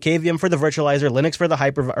 Runs on KVM for the virtualizer, Linux for the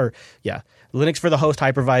Linux for the host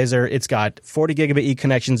hypervisor. It's got 40 gigabit E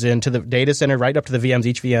connections into the data center, right up to the VMs,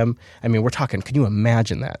 each VM. I mean, we're talking, can you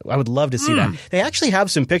imagine that? I would love to see that. They actually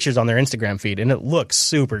have some pictures on their Instagram feed, and it looks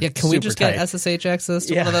super Yeah, can we just tight. get SSH access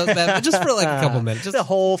to one of those? Just for like a couple minutes. Just the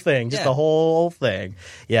whole thing. Just the whole thing.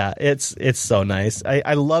 Yeah, it's so nice.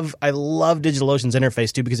 I love DigitalOcean's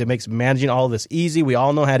interface too because it makes managing all of this easy. We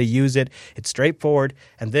all know how to use it. It's straightforward.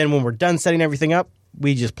 And then when we're done setting everything up,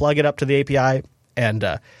 we just plug it up to the API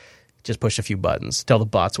and just push a few buttons. Tell the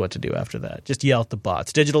bots what to do after that. Just yell at the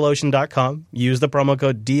bots. DigitalOcean.com. Use the promo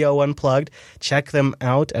code DOUnplugged. Check them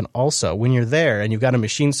out. And also, when you're there and you've got a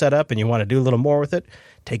machine set up and you want to do a little more with it,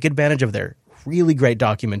 take advantage of their really great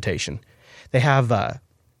documentation. They have a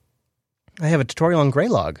tutorial on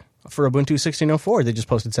Graylog for Ubuntu 16.04 they just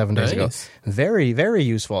posted 7 days ago. Very, very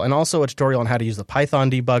useful. And also a tutorial on how to use the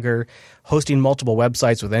Python debugger, hosting multiple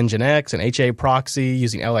websites with Nginx and HA proxy,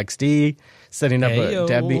 using LXD, setting up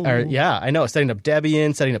setting up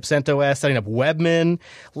Debian, setting up CentOS, setting up Webmin.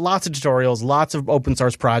 Lots of tutorials, lots of open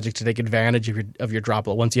source projects to take advantage of your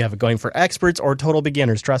Droplet once you have it going. For experts or total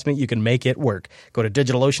beginners, trust me, you can make it work. Go to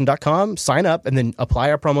DigitalOcean.com, sign up, and then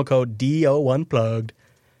apply our promo code DOUnplugged.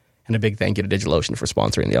 And a big thank you to DigitalOcean for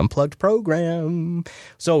sponsoring the Unplugged program.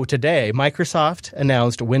 So today, Microsoft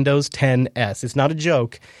announced Windows 10S. It's not a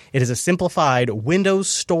joke. It is a simplified Windows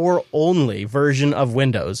Store-only version of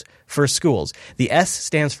Windows for schools. The S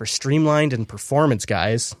stands for streamlined and performance,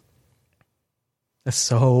 guys. That's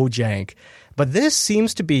so jank. But this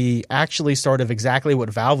seems to be actually sort of exactly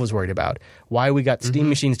what Valve was worried about. Why we got Steam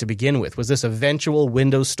machines to begin with. Was this eventual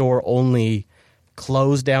Windows Store-only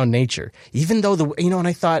closed down nature, even though and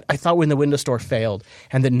I thought when the Windows Store failed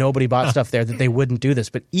and that nobody bought stuff there that they wouldn't do this.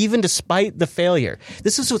 But even despite the failure,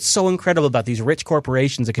 this is what's so incredible about these rich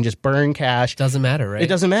corporations that can just burn cash. Doesn't matter, right? It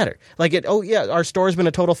doesn't matter. Like our store's been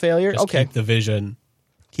a total failure. Just okay, keep the vision.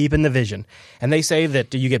 Keeping the vision. And they say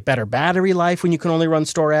that you get better battery life when you can only run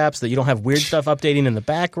store apps, that you don't have weird stuff updating in the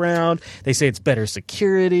background. They say it's better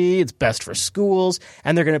security, it's best for schools,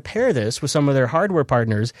 and they're going to pair this with some of their hardware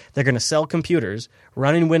partners. They're going to sell computers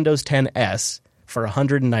running Windows 10S for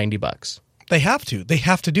 $190. They have to. They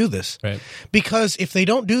have to do this. Right. Because if they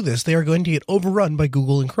don't do this, they are going to get overrun by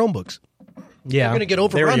Google and Chromebooks. Yeah, they're going to get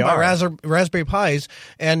overrun by Raspberry Pis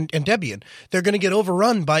and Debian. They're going to get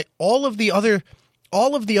overrun by all of the other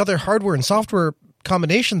hardware and software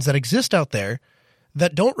combinations that exist out there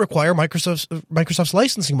that don't require Microsoft's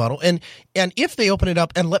licensing model. And if they open it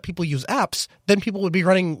up and let people use apps, then people would be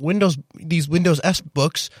running these Windows S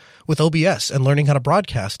books with OBS and learning how to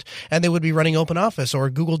broadcast, and they would be running OpenOffice or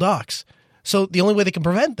Google Docs. So the only way they can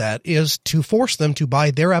prevent that is to force them to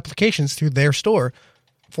buy their applications through their store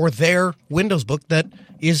for their Windows book that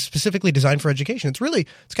is specifically designed for education.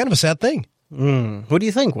 It's kind of a sad thing. What do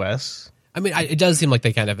you think, Wes? I mean, it does seem like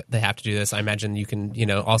they have to do this. I imagine you can,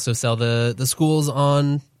 also sell the schools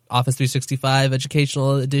on Office 365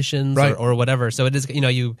 educational editions or whatever. So it is,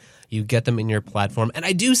 you get them in your platform. And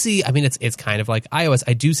I do see, I mean, it's kind of like iOS.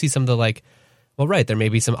 I do see some of the there may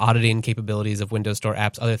be some auditing capabilities of Windows Store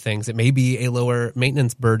apps, other things. It may be a lower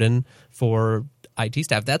maintenance burden for IT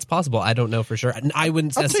staff. That's possible. I don't know for sure. And I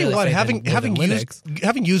wouldn't necessarily say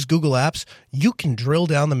having used Google Apps, you can drill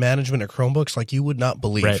down the management of Chromebooks like you would not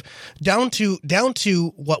believe. Right. Down to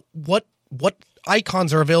what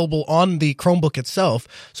icons are available on the Chromebook itself.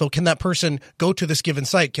 So can that person go to this given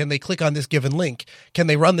site? Can they click on this given link? Can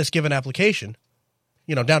they run this given application?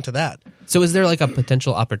 Down to that. So is there like a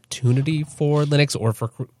potential opportunity for Linux or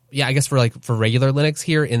for regular Linux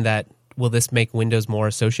here in that will this make Windows more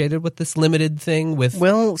associated with this limited thing with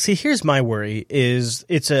Well, see, here's my worry is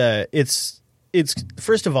it's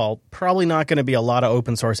first of all probably not going to be a lot of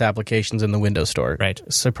open source applications in the Windows Store. Right.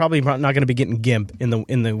 So probably not going to be getting GIMP in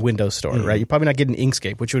the Windows Store, right? You're probably not getting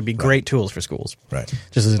Inkscape, which would be great tools for schools. Right.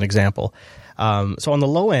 Just as an example. So on the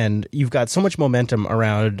low end, you've got so much momentum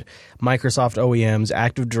around Microsoft OEMs,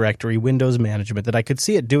 Active Directory, Windows management that I could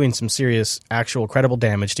see it doing some serious, actual, credible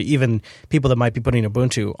damage to even people that might be putting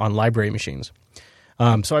Ubuntu on library machines.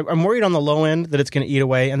 So I'm worried on the low end that it's going to eat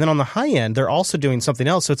away. And then on the high end, they're also doing something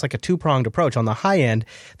else. So it's like a two-pronged approach. On the high end,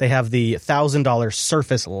 they have the $1,000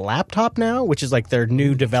 Surface laptop now, which is like their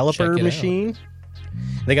new developer machine.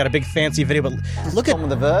 They got a big fancy video, but look at Tom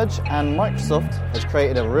with The Verge, and Microsoft has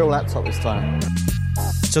created a real laptop this time.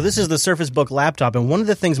 So this is the Surface Book laptop, and one of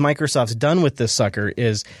the things Microsoft's done with this sucker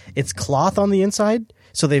is it's cloth on the inside.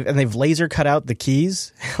 So they've laser cut out the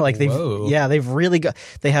keys. Like they have a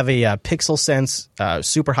Pixel Sense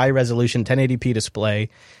super high resolution 1080p display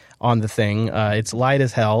on the thing. It's light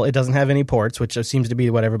as hell. It doesn't have any ports, which seems to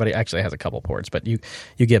be what everybody actually has. A couple ports, but you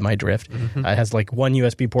get my drift. It has like one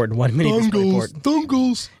USB port and one mini display port.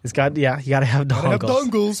 Dongles. It's got you got to have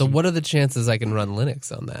dongles. So what are the chances I can run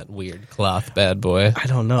Linux on that weird cloth bad boy? I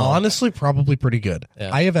don't know. Honestly, probably pretty good.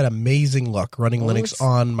 Yeah. I have had amazing luck running Linux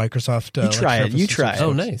on Microsoft. You try it. You try it.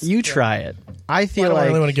 Oh, nice. You try it. I I feel don't like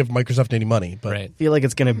really want to give Microsoft any money, but Right. feel like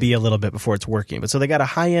it's going to be a little bit before it's working. But so they got a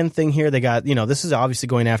high end thing here. They got this is obviously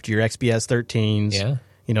going after your XPS 13s.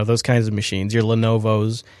 Yeah. Those kinds of machines. Your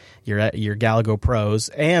Lenovo's, your Galago Pros,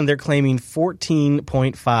 and they're claiming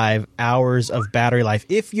 14.5 hours of battery life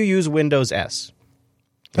if you use Windows S.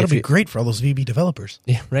 that'll be great for all those VB developers.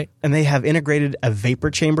 Yeah, right. And they have integrated a vapor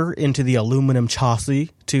chamber into the aluminum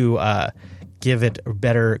chassis to give it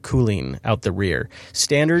better cooling out the rear.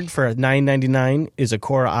 Standard for $999 is a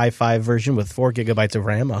Core i5 version with 4 gigabytes of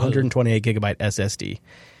RAM, 128 gigabyte SSD,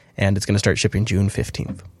 and it's going to start shipping June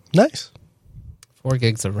 15th. Nice. 4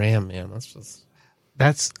 gigs of RAM, man.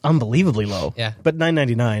 That's unbelievably low. Yeah. But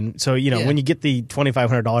 $999. So when you get the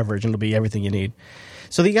 $2,500 version, it'll be everything you need.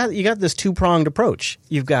 So you got this two-pronged approach.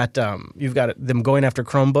 You've got them going after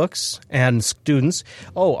Chromebooks and students.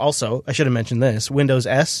 Oh, also, I should have mentioned this. Windows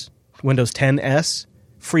S, Windows 10S,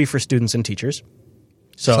 free for students and teachers.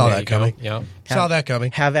 So Saw that coming. Yeah. Saw that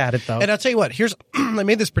coming. Have at it, though. And I'll tell you what, I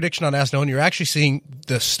made this prediction on Ask No One. You're actually seeing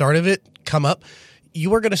the start of it come up.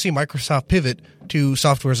 You are going to see Microsoft pivot to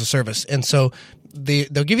software as a service. And so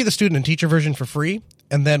they'll give you the student and teacher version for free.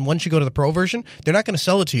 And then once you go to the pro version, they're not going to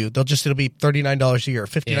sell it to you. It'll be $39 a year,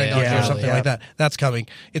 $59 a year, or something like that. That's coming.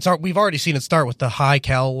 We've already seen it start with the high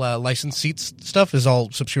cal license seats stuff is all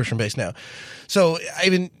subscription based now. So, I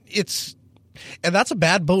mean, and that's a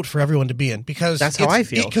bad boat for everyone to be in because that's how I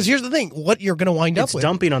feel. Because here's the thing: what you're going to wind up with, it's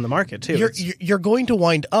dumping on the market too. You're going to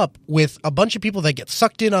wind up with a bunch of people that get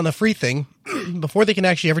sucked in on the free thing before they can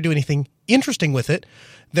actually ever do anything interesting with it.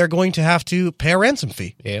 They're going to have to pay a ransom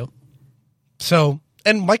fee. Yeah. So,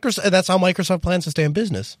 and that's how Microsoft plans to stay in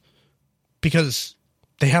business because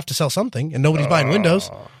they have to sell something, and nobody's buying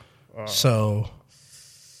Windows. So.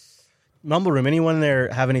 Mumble Room, anyone there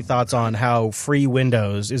have any thoughts on how free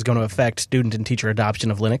Windows is going to affect student and teacher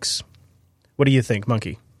adoption of Linux? What do you think,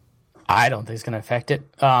 Monkey? I don't think it's going to affect it.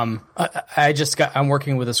 I'm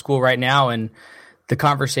working with a school right now, and the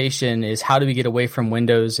conversation is how do we get away from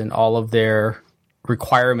Windows and all of their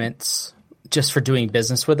requirements just for doing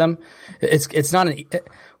business with them. It's not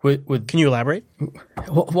with Can you elaborate?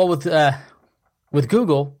 Well, with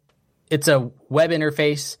Google, it's a web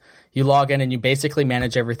interface. You log in and you basically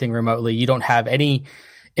manage everything remotely. You don't have any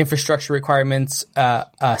infrastructure requirements.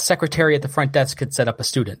 A secretary at the front desk could set up a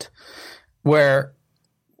student. Where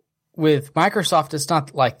with Microsoft, it's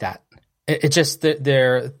not like that. It just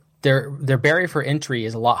their barrier for entry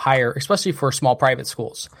is a lot higher, especially for small private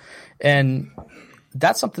schools. And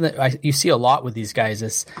that's something that you see a lot with these guys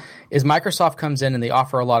is Microsoft comes in and they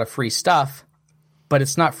offer a lot of free stuff, but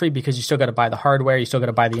it's not free because you still got to buy the hardware, you still got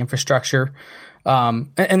to buy the infrastructure.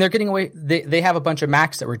 And they're getting away. They have a bunch of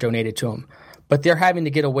Macs that were donated to them, but they're having to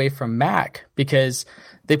get away from Mac because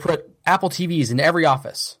they put Apple TVs in every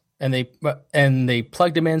office, and they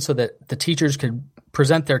plugged them in so that the teachers could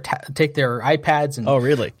present take their iPads and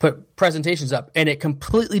put presentations up, and it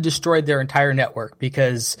completely destroyed their entire network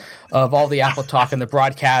because of all the Apple talk and the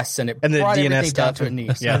broadcasts, and it brought DNS everything down stuff to a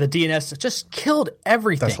knees. Yeah, the DNS just killed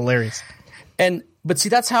everything. That's hilarious. But see,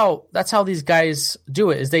 that's how these guys do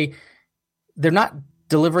it. Is they're not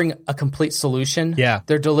delivering a complete solution. Yeah.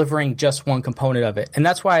 They're delivering just one component of it. And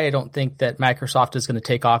that's why I don't think that Microsoft is going to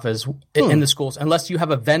take off in the schools unless you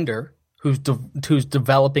have a vendor who's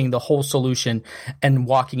developing the whole solution and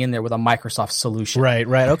walking in there with a Microsoft solution. Right.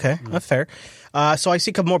 Okay. That's fair. So I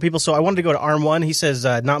see a couple more people. So I wanted to go to Arm1. He says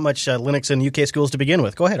not much Linux in UK schools to begin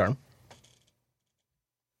with. Go ahead, Arm.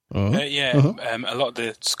 A lot of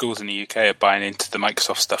the schools in the UK are buying into the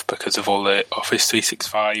Microsoft stuff because of all the Office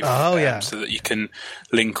 365. So that you can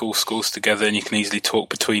link all schools together and you can easily talk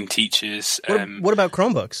between teachers. What about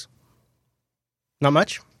Chromebooks? Not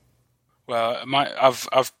much? Well,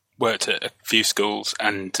 I've worked at a few schools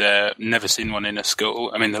and never seen one in a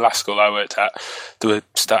school. I mean, the last school I worked at, they were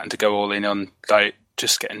starting to go all in on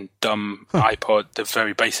just getting dumb the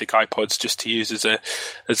very basic iPods just to use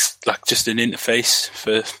as like just an interface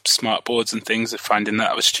for smart boards and things. Finding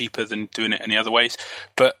that was cheaper than doing it any other ways.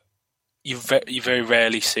 But you very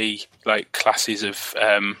rarely see like classes of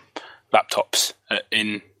laptops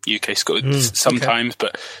in UK schools sometimes,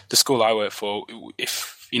 but the school I work for,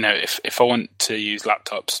 if I want to use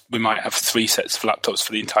laptops, we might have 3 sets of laptops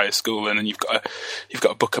for the entire school, and then you've got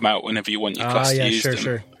to book them out whenever you want your class to use them.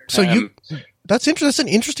 Sure. So that's an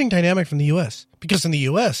interesting dynamic from the US, because in the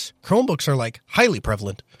US, Chromebooks are like highly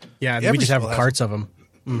prevalent. Yeah, we just have carts of them.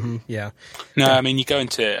 Mm-hmm. Yeah. No, I mean, you go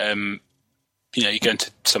into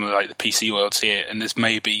some of like the PC worlds here, and there's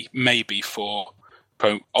maybe 4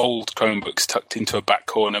 old Chromebooks tucked into a back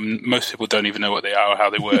corner. Most people don't even know what they are or how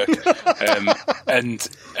they work. And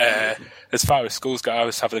as far as schools go, I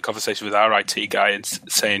was having a conversation with our IT guy and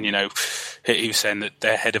saying, he was saying that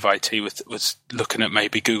their head of IT was looking at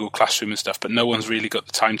maybe Google Classroom and stuff, but no one's really got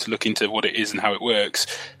the time to look into what it is and how it works.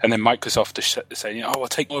 And then Microsoft is saying, we'll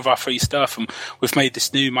take more of our free stuff, and we've made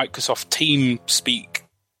this new Microsoft TeamSpeak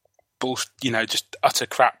just utter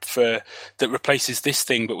crap that replaces this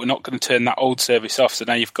thing, but we're not going to turn that old service off. So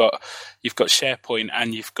now you've got SharePoint,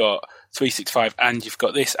 and you've got 365, and you've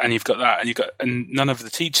got this, and you've got that, and none of the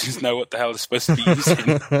teachers know what the hell they're supposed to be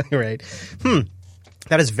using. Right.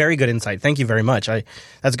 That is very good insight. Thank you very much.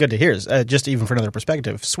 That's good to hear. Just even for another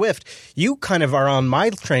perspective, Swift, you kind of are on my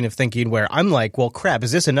train of thinking where I'm like, well, crap,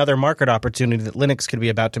 is this another market opportunity that Linux could be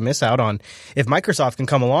about to miss out on? If Microsoft can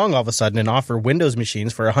come along all of a sudden and offer Windows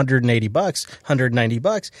machines for $180,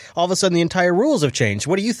 $190, all of a sudden the entire rules have changed.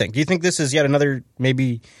 What do you think? Do you think this is yet another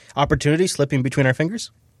maybe opportunity slipping between our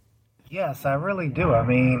fingers? Yes, I really do. I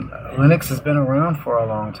mean, Linux has been around for a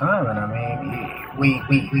long time, and I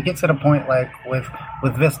mean, we get to the point like with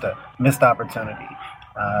Vista, missed opportunity.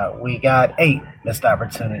 We got 8, missed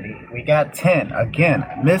opportunity. We got 10, again,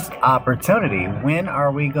 missed opportunity. When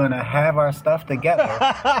are we going to have our stuff together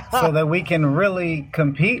so that we can really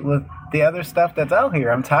compete with the other stuff that's out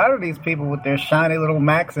here? I'm tired of these people with their shiny little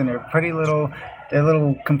Macs and their pretty little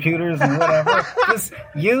computers and whatever. Just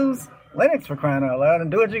use Linux, for crying out loud,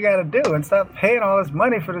 and do what you got to do, and stop paying all this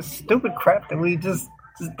money for this stupid crap that we just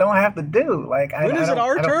don't have to do. Like, when is it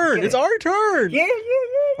our turn? It's our turn. Yeah.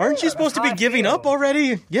 Aren't you supposed to be giving up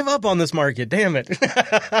already? Give up on this market, damn it!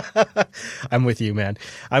 I'm with you, man.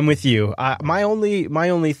 I'm with you. My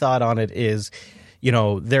only thought on it is,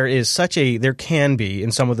 there can be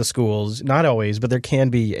in some of the schools, not always, but there can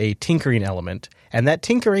be a tinkering element. And that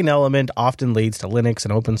tinkering element often leads to Linux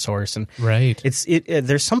and open source. And right.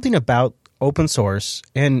 There's something about open source,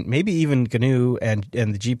 and maybe even GNU and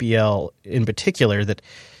the GPL in particular, that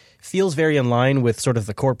feels very in line with sort of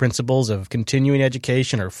the core principles of continuing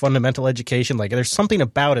education or fundamental education. Like, there's something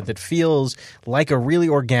about it that feels like a really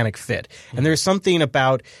organic fit. And there's something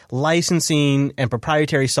about licensing and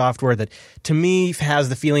proprietary software that, to me, has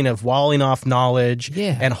the feeling of walling off knowledge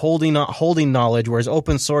and holding knowledge, whereas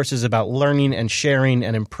open source is about learning and sharing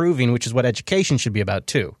and improving, which is what education should be about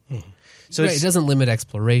too. So it doesn't limit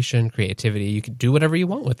exploration, creativity. You can do whatever you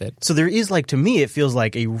want with it. So there is, to me, it feels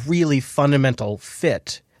like a really fundamental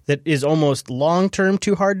fit that is almost long-term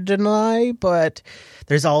too hard to deny, but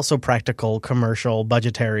there's also practical, commercial,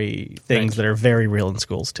 budgetary things that are very real in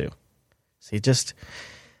schools too. So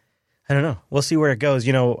I don't know. We'll see where it goes.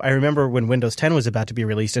 I remember when Windows 10 was about to be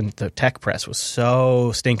released, and the tech press was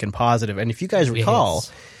so stinking positive. And if you guys recall,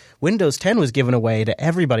 Windows 10 was given away to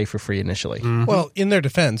everybody for free initially. Mm-hmm. Well, in their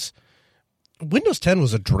defense, Windows 10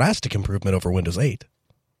 was a drastic improvement over Windows 8.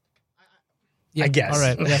 Yeah, I guess. All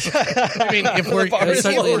right. I mean, if we're the bar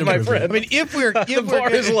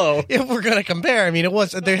is low. If we're going to compare, I mean, it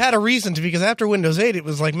was, they had a reason to, because after Windows 8, it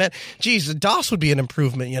was like, man, geez, DOS would be an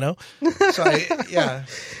improvement, So I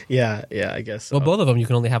guess. So. Well, both of them, you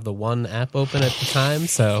can only have the one app open at the time.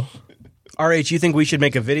 So, RH, you think we should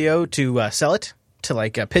make a video to sell it,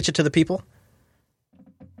 to pitch it to the people?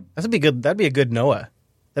 That'd be good. That'd be a good Noah.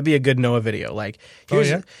 That'd be a good Noah video.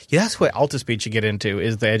 That's what Altispeed should get into,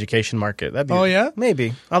 is the education market. That'd be,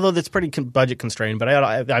 maybe. Although that's pretty budget constrained, but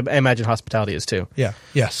I imagine hospitality is too. Yeah.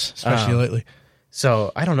 Yes. Especially lately.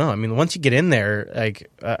 So I don't know. I mean, once you get in there,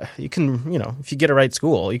 you can, if you get a right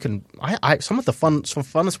school, you can. Some of the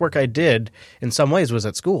funnest work I did in some ways was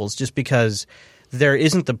at schools, just because there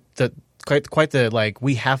isn't the quite the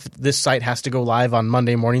we have, this site has to go live on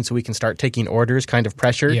Monday morning so we can start taking orders kind of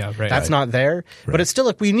pressure. Yeah, right. That's not there. Right. But it's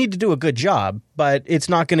still we need to do a good job, but it's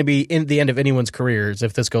not going to be in the end of anyone's careers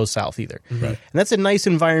if this goes south either. Right. And that's a nice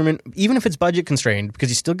environment, even if it's budget constrained, because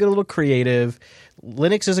you still get a little creative.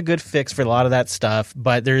 Linux is a good fix for a lot of that stuff,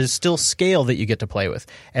 but there's still scale that you get to play with.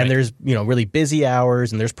 And there's, really busy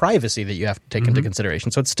hours, and there's privacy that you have to take into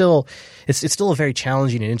consideration. So it's still a very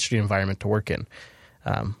challenging and interesting environment to work in.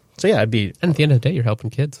 So yeah, I'd be. And at the end of the day, you're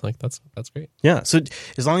helping kids. Like that's great. Yeah. So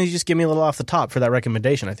as long as you just give me a little off the top for that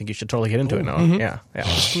recommendation, I think you should totally get into it now. Mm-hmm. Yeah.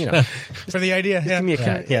 You know, For the idea. give me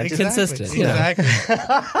a just- Consistent. You know. Exactly.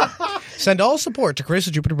 Send all support to Chris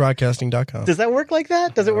at JupiterBroadcasting.com. Does that work like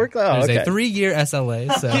that? Does it work? Oh, There's okay. a 3-year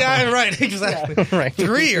SLA. So. Yeah, right. Exactly. Right.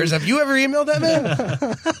 3 years. Have you ever emailed that man?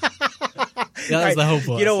 That was the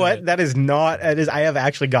hope. You know what? That is not. It is. I have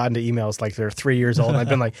actually gotten to emails like they're 3 years old. And I've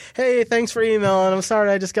been like, "Hey, thanks for emailing. I'm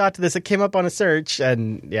sorry, I just got to this. It came up on a search."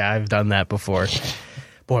 And yeah, I've done that before.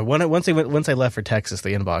 Boy, once I left for Texas, the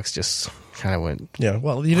inbox just kind of went. Yeah.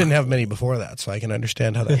 Well, you didn't have many before that, so I can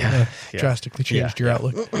understand how that drastically changed your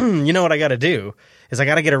outlook. You know what I got to do is I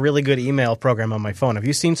got to get a really good email program on my phone. Have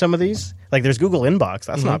you seen some of these? Like, there's Google Inbox.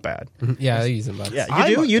 That's not bad. Yeah, I use Inbox. Yeah,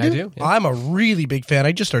 you do. You do. I do. Yeah. I'm a really big fan.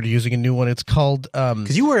 I just started using a new one. It's called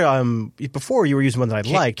Because you were before you were using one that I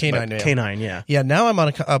liked. K9 but K9, yeah. Yeah, now I'm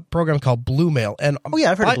on a program called Bluemail. And Oh,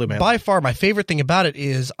 yeah, I've heard of Bluemail. By far, my favorite thing about it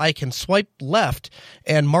is I can swipe left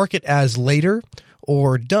and mark it as later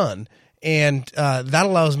or done. And that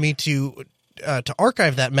allows me to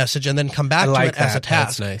archive that message and then come back to it as a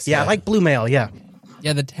task. That's nice. Yeah, I like Bluemail. Yeah.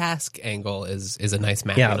 Yeah, the task angle is a nice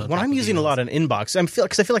map. Yeah, when I'm using a lot in Inbox,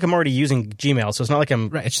 because I feel like I'm already using Gmail, so it's not like I'm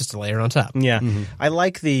Right, it's just a layer on top. Yeah, I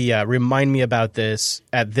like the remind me about this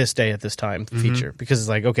at this day at this time feature, because it's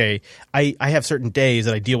like, okay, I have certain days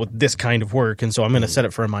that I deal with this kind of work, and so I'm going to set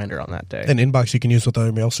it for a reminder on that day. And Inbox you can use with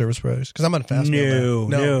other mail service providers because I'm on Fastmail.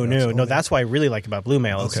 No. That's what I really like about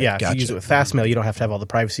Bluemail. Okay, If gotcha. you use it with Fastmail, you don't have to have all the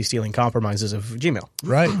privacy stealing compromises of Gmail.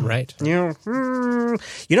 Right. Right.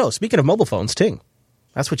 Speaking of mobile phones, Ting.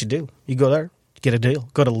 That's what you do. You go there, get a deal.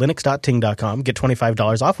 Go to linux.ting.com, get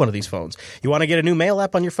 $25 off one of these phones. You want to get a new mail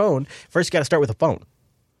app on your phone, first you got to start with a phone.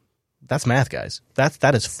 That's math, guys.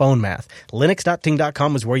 That is phone math.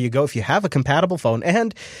 Linux.ting.com is where you go if you have a compatible phone,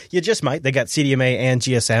 and you just might. They got CDMA and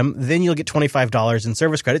GSM. Then you'll get $25 in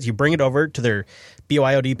service credits. You bring it over to their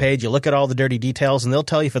BYOD page. You look at all the dirty details, and they'll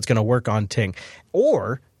tell you if it's going to work on Ting.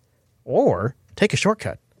 Or take a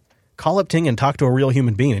shortcut. Call up Ting and talk to a real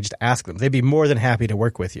human being and just ask them. They'd be more than happy to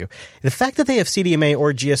work with you. The fact that they have CDMA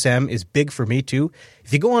or GSM is big for me, too.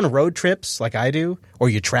 If you go on road trips like I do, or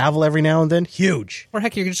you travel every now and then, huge. Or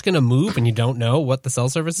heck, you're just going to move and you don't know what the cell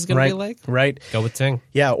service is going to be like. Right. Go with Ting.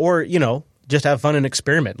 Yeah, or, just have fun and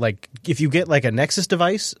experiment. Like, if you get like a Nexus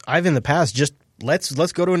device, I've in the past just let's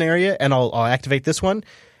go to an area and I'll activate this one.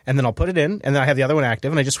 And then I'll put it in, and then I have the other one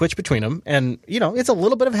active, and I just switch between them. And, it's a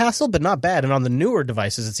little bit of hassle, but not bad. And on the newer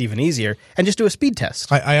devices, it's even easier. And just do a speed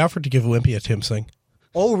test. I offered to give Wimpy a Tim Sing.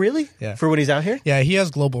 Oh, really? Yeah. For when he's out here? Yeah, he has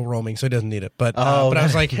global roaming, so he doesn't need it. But I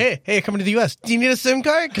was like, hey, coming to the U.S., do you need a SIM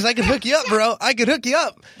card? Because I can hook you up, bro. I can hook you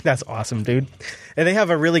up. That's awesome, dude. And they have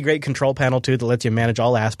a really great control panel, too, that lets you manage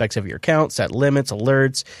all aspects of your account, set limits,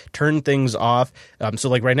 alerts, turn things off. So,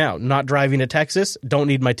 like right now, not driving to Texas, don't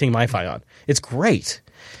need my Ting MiFi on. It's great.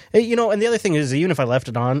 And the other thing is, even if I left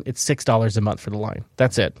it on, it's $6 a month for the line.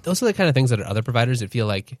 That's it. Those are the kind of things that at other providers that feel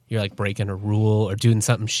like you're like breaking a rule or doing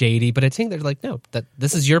something shady. But I think they're like, no, that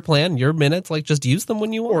this is your plan, your minutes. Like, just use them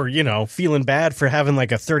when you want. Or, feeling bad for having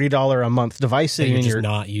like a $30 a month device sitting in you're your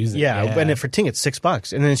just not using. Yeah, it. and for Ting, it's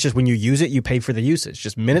 $6. And then it's just when you use it, you pay for the usage.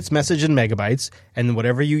 Just minutes, message, and megabytes. And then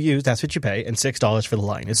whatever you use, that's what you pay. And $6 for the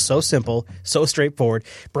line. It's so simple, so straightforward.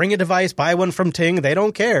 Bring a device, buy one from Ting. They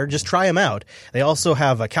don't care. Just try them out. They also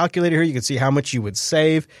have a calculator here. You can see how much you would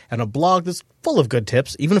save, and a blog that's full of good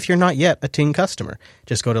tips, even if you're not yet a Ting customer.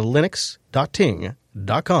 Just go to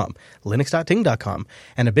linux.ting.com, linux.ting.com,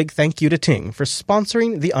 and a big thank you to Ting for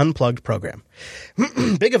sponsoring the Unplugged program.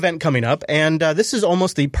 Big event coming up, and this is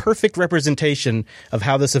almost the perfect representation of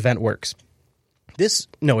how this event works.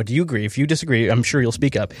 Noah, do you agree? If you disagree, I'm sure you'll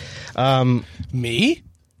speak up. Me?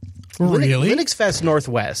 Really? Linux Fest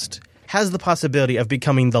Northwest has the possibility of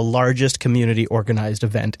becoming the largest community organized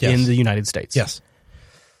event in the United States. Yes.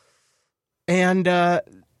 And I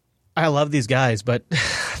love these guys, but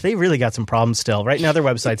they really got some problems still. Right now, their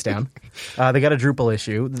website's down. They got a Drupal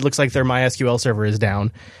issue. It looks like their MySQL server is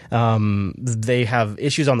down. They have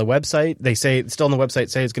issues on the website. They say, still on the website,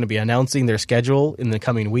 say it's going to be announcing their schedule in the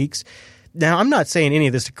coming weeks. Now, I'm not saying any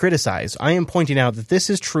of this to criticize. I am pointing out that this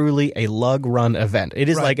is truly a lug-run event. It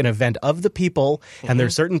is like an event of the people, and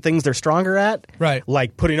there's certain things they're stronger at,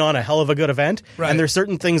 like putting on a hell of a good event, and there's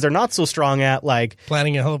certain things they're not so strong at, like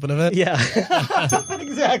planning a hell of an event. Yeah,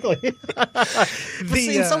 exactly. But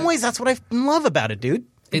see, in some ways, that's what I love about it, dude.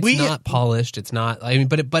 It's not polished. It's not. I mean,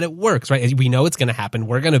 but it works, right? We know it's going to happen.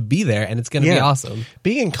 We're going to be there, and it's going to be awesome.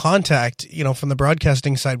 Being in contact, from the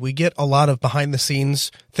broadcasting side, we get a lot of behind the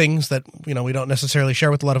scenes things that we don't necessarily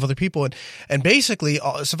share with a lot of other people, and basically,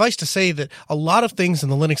 suffice to say that a lot of things in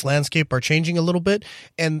the Linux landscape are changing a little bit,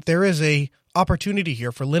 and there is a opportunity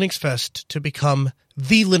here for Linux Fest to become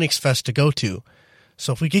the Linux Fest to go to.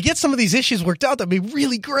 So if we could get some of these issues worked out, that'd be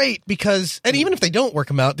really great. And even if they don't work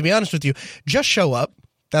them out, to be honest with you, just show up.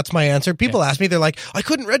 That's my answer. People ask me, they're like, I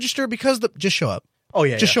couldn't register because just show up. Oh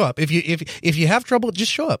yeah, just show up. If you have trouble,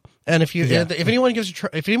 just show up. And if anyone gives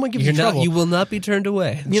you trouble, you will not be turned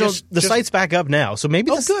away. The site's back up now, so maybe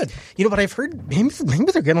good. But I've heard maybe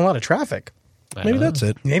they're getting a lot of traffic. Maybe that's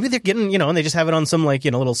it. Maybe they're getting, and they just have it on some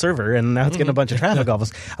little server, and now it's getting a bunch of traffic off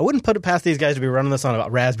us. I wouldn't put it past these guys to be running this on a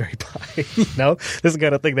Raspberry Pi. This is the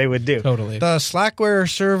kind of thing they would do. Totally. The Slackware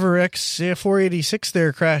server X486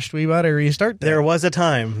 there crashed. We got to restart that. There was a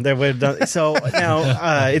time that would. So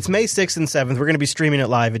now it's May 6th and 7th. We're going to be streaming it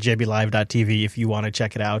live at jblive.tv if you want to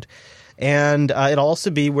check it out. And it'll also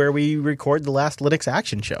be where we record the last Linux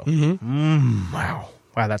Action Show. Wow,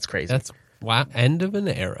 that's crazy. Wow, end of an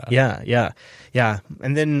era. Yeah.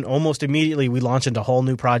 And then almost immediately we launch into whole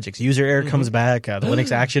new projects. User Air comes back, the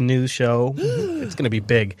Linux Action News Show. It's going to be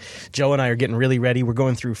big. Joe and I are getting really ready. We're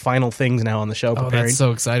going through final things now on the show. Preparing. Oh, that's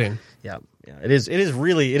so exciting. Yeah. It is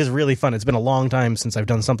really fun. It's been a long time since I've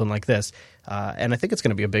done something like this. And I think it's going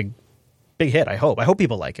to be a big hit, I hope. I hope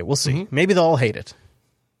people like it. We'll see. Maybe they'll all hate it.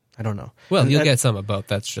 I don't know. Well, you'll get some of both.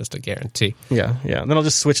 That's just a guarantee. Yeah. And then I'll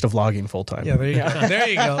just switch to vlogging full time. Yeah, there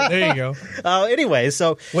you go. Anyway,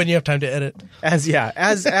 so when you have time to edit, as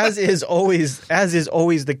is always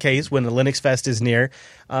the case when the Linux Fest is near,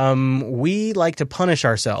 we like to punish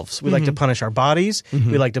ourselves. We like to punish our bodies.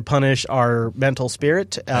 We like to punish our mental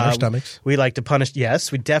spirit. Our stomachs. We like to punish.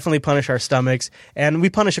 Yes, we definitely punish our stomachs, and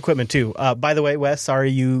we punish equipment too. By the way, Wes,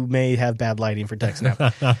 sorry you may have bad lighting for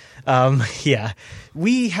TechSnap. Yeah,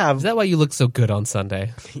 we have. Is that why you look so good on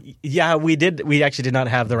Sunday? Yeah, we did. We actually did not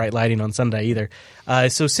have the right lighting on Sunday either.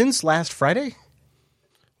 So since last Friday.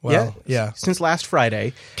 Well, yeah. Since last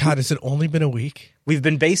Friday. God, has it only been a week? We've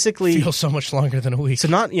been basically feels so much longer than a week. So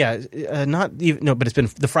not even, no, but it's been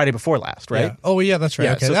the Friday before last, right? Yeah. Oh yeah, that's right.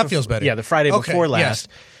 Okay, so that feels better. Yeah, the Friday before last.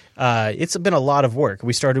 Yes. It's been a lot of work.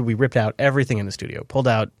 We ripped out everything in the studio, pulled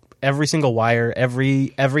out every single wire,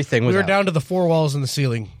 everything was. We were out. down to the 4 walls in the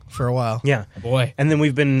ceiling for a while. Yeah, boy. And then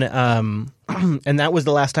we've been, and that was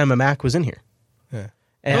the last time a Mac was in here. Yeah.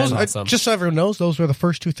 And awesome. Just so everyone knows, those were the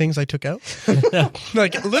first 2 things I took out.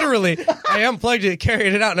 Like literally, I unplugged it,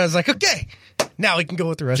 carried it out, and I was like, okay, now we can go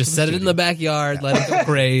with the rest. Just of the set studio. it in the backyard, let it go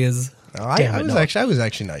graze. I was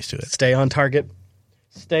actually nice to it. Stay on target.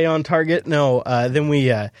 No, then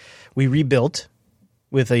we rebuilt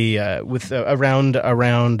with around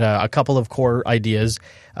a couple of core ideas.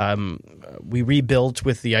 We rebuilt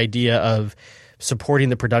with the idea of supporting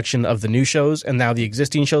the production of the new shows and now the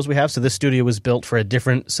existing shows we have. So this studio was built for a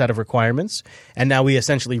different set of requirements, and now we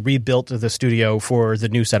essentially rebuilt the studio for the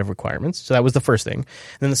new set of requirements. So that was the first thing. And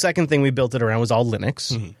then the second thing we built it around was all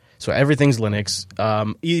Linux. Mm-hmm. So everything's Linux,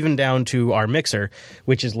 even down to our mixer,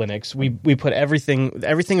 which is Linux. We put everything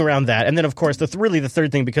around that, and then of course the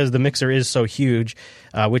third thing, because the mixer is so huge,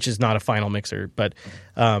 which is not a final mixer, but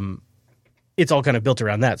it's all kind of built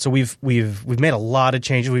around that. So we've made a lot of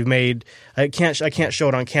changes. We've made I can't show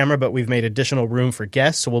it on camera, but we've made additional room for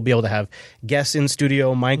guests, so we'll be able to have guests in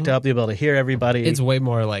studio, mic'd up, they'll be able to hear everybody. It's way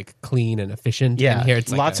more like clean and efficient. Yeah, in here.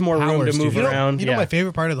 It's lots more room to move around. You know, my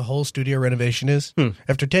favorite part of the whole studio renovation is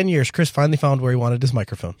after 10 years, Chris finally found where he wanted his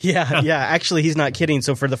microphone. Yeah. Actually, he's not kidding.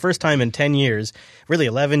 So for the first time in 10 years, really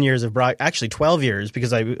 11 years of actually 12 years,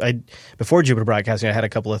 because I before Jupiter Broadcasting, I had a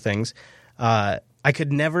couple of things. I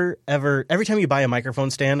could never, ever, every time you buy a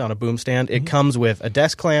microphone stand on a boom stand, it comes with a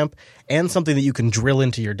desk clamp and something that you can drill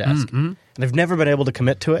into your desk. Mm-hmm. And I've never been able to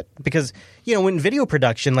commit to it because, in video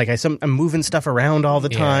production, like I'm moving stuff around all the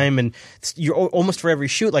time, and you're almost for every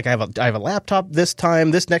shoot, like I have a laptop this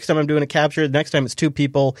time, this next time I'm doing a capture, the next time it's 2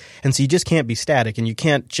 people. And so you just can't be static and you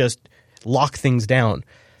can't just lock things down.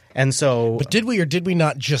 And so, but did we or did we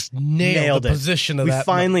not just nail the position of that? We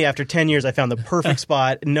finally, after 10 years, I found the perfect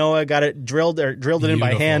spot. Noah got it drilled it in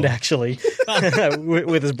by hand, actually,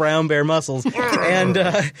 with his brown bear muscles, and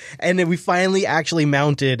then we finally actually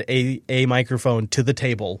mounted a microphone to the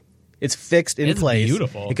table. It's fixed in place.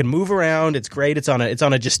 Beautiful. It can move around. It's great. It's on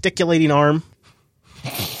a gesticulating arm.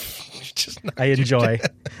 I enjoy.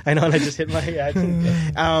 I know, and I just hit my head.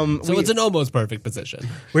 So it's an almost perfect position.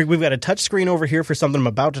 We've got a touch screen over here for something I'm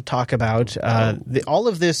about to talk about. All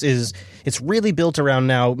of this it's really built around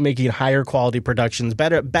now making higher quality productions,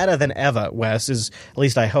 better than ever, Wes, is at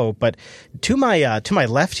least I hope. But to my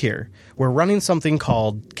left here, we're running something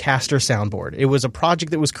called Caster Soundboard. It was a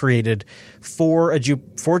project that was created for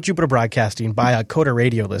Jupiter Broadcasting by a Coda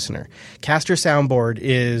Radio listener. Caster Soundboard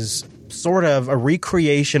is sort of a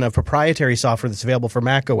recreation of proprietary software that's available for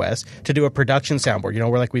macOS to do a production soundboard.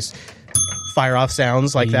 Where like we fire off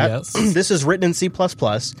sounds like that. Yes. This is written in C++ and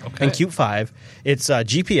Qt 5. It's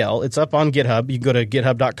GPL. It's up on GitHub. You can go to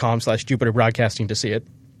github.com/Jupiter Broadcasting to see it.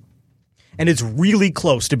 And it's really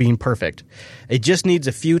close to being perfect. It just needs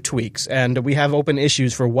a few tweaks, and we have open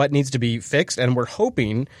issues for what needs to be fixed, and we're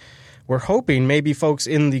hoping maybe folks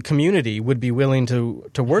in the community would be willing to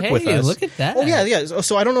work with us. Look at that. Oh, yeah.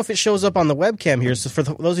 So I don't know if it shows up on the webcam here. So for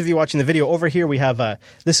those of you watching the video, over here we have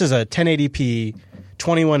this is a 1080p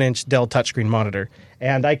 21-inch Dell touchscreen monitor.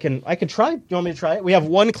 And I can try. You want me to try it? We have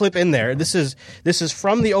one clip in there. This is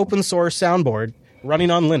from the open source soundboard running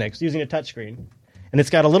on Linux using a touchscreen. And it's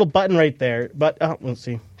got a little button right there. But let's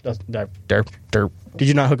see. Did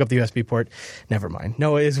you not hook up the USB port? Never mind.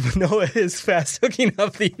 Noah is fast hooking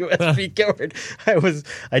up the USB cord.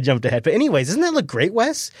 I jumped ahead. But anyways, doesn't that look great,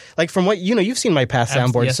 Wes? Like from what you've seen my past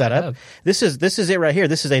soundboard setup. This is it right here.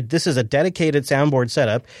 This is a dedicated soundboard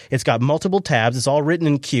setup. It's got multiple tabs. It's all written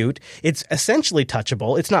in Qt. It's essentially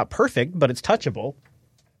touchable. It's not perfect, but it's touchable.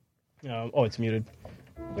 It's muted.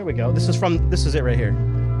 There we go. This is it right here.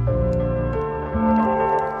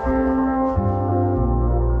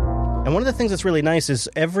 And one of the things that's really nice is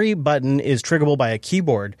every button is triggerable by a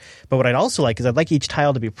keyboard. But what I'd also like is I'd like each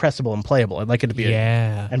tile to be pressable and playable. I'd like it to be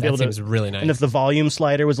and be able seems really nice. And if the volume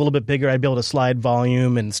slider was a little bit bigger, I'd be able to slide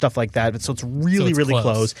volume and stuff like that. So it's really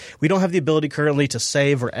close. We don't have the ability currently to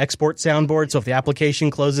save or export soundboard. So if the application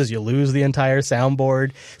closes, you lose the entire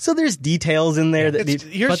soundboard. So there's details in there that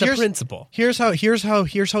here's the principle. Here's how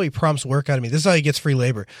he prompts work out of me. This is how he gets free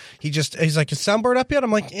labor. He's like, is soundboard up yet?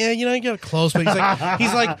 I'm like, you got to close. But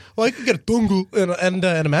he's like, well, I could get a dongle and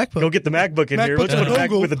a MacBook. Go get the MacBook in here. Let's put a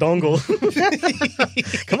MacBook with a dongle.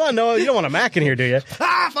 Come on, Noah. You don't want a Mac in here, do you?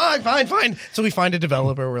 Fine. So we find a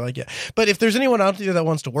developer. We're like, yeah. But if there's anyone out there that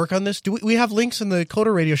wants to work on this, do we have links in the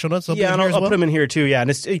Coda Radio show notes? Yeah, and I'll put them in here too. Yeah,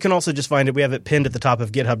 and you can also just find it. We have it pinned at the top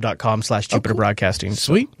of github.com/Jupiter Broadcasting.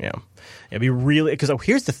 Sweet. So, yeah. It'd be really because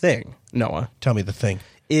here's the thing, Noah. Tell me the thing.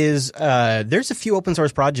 Is there's a few open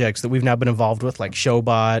source projects that we've now been involved with, like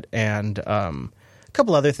Showbot and a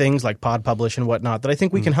couple other things like Pod Publish and whatnot that I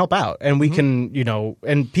think we can help out. And we can,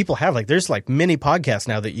 and people have there's mini podcasts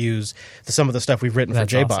now that use some of the stuff we've written for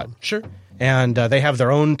JBot. Awesome. Sure. And they have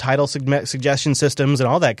their own title suggestion systems and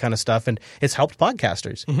all that kind of stuff. And it's helped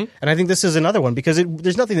podcasters. Mm-hmm. And I think this is another one because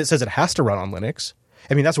there's nothing that says it has to run on Linux.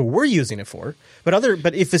 I mean, that's what we're using it for. But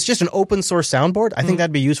if it's just an open source soundboard, I think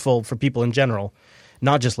that'd be useful for people in general,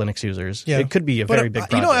 not just Linux users. Yeah. It could be a very big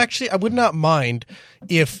project. Actually, I would not mind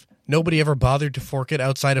if nobody ever bothered to fork it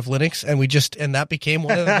outside of Linux, and that became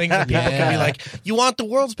one of the things that people can be like, you want the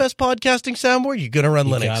world's best podcasting soundboard? You're going to run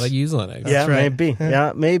Linux. You got to use Linux. Yeah, right. Maybe.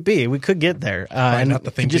 Yeah, maybe. We could get there. And not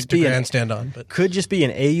the thing to grandstand on. But could just be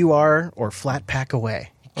an AUR or Flatpak away.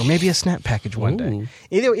 Or maybe a snap package one day.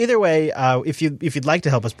 Either way, if you'd like to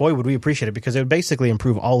help us, boy, would we appreciate it because it would basically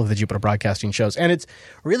improve all of the Jupiter Broadcasting shows. And it's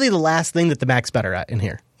really the last thing that the Mac's better at in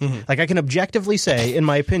here. Mm-hmm. Like I can objectively say, in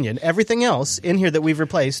my opinion, everything else in here that we've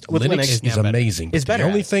replaced with Linux is amazing. Is better. The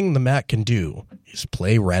only thing the Mac can do is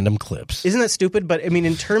play random clips. Isn't that stupid? But I mean,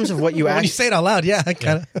 in terms of what you when you say it out loud,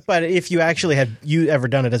 kind of. But if you actually had ever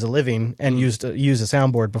done it as a living and used a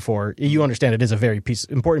soundboard before, you understand it is a very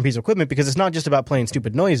important piece of equipment because it's not just about playing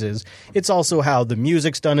stupid noises. It's also how the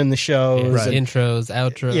music's done in the shows, intros,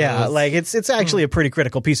 outros. Yeah, like it's actually a pretty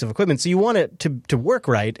critical piece of equipment. So you want it to work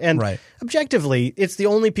right, and objectively, it's the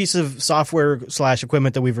only piece of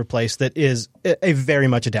software/equipment that we've replaced that is a very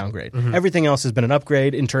much a downgrade. Mm-hmm. Everything else has been an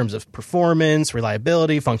upgrade in terms of performance,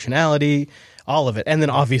 reliability, functionality, all of it. And then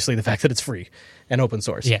obviously the fact that it's free and open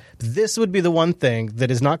source. Yeah. This would be the one thing that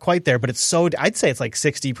is not quite there, but I'd say it's like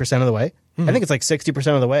 60% of the way. Mm-hmm. I think it's like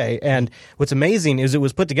 60% of the way. And what's amazing is it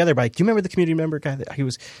was put together by, do you remember the community member guy? He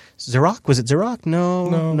was Xerox. Was it Xerox?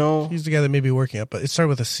 No. He's the guy that may be working up, but it started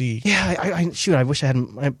with a C. Yeah, I wish I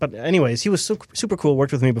hadn't. But anyways, he was super cool,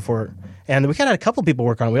 worked with me before. And we kind of had a couple people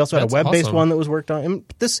work on it. We also had a web-based one that was worked on.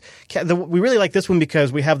 And we really like this one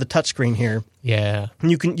because we have the touchscreen here. Yeah. And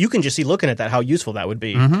you can just see looking at that how useful that would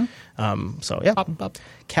be. Mm-hmm. So, yeah. Pop.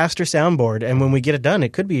 Caster soundboard. And when we get it done,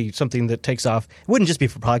 it could be something that takes off. It wouldn't just be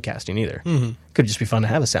for podcasting either. Mm-hmm. It could just be fun to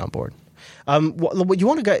have a soundboard. You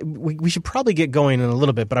want to we should probably get going in a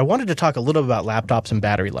little bit, but I wanted to talk a little about laptops and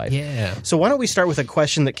battery life. Yeah. So why don't we start with a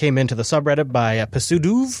question that came into the subreddit by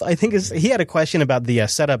Pasuduv, I think he had a question about the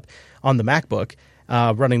setup on the MacBook.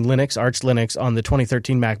 Running Linux, Arch Linux on the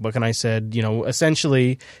 2013 MacBook, and I said,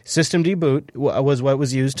 essentially, system deboot was what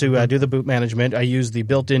was used to do the boot management. I used the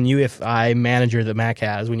built-in UEFI manager that Mac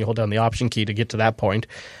has when you hold down the Option key to get to that point,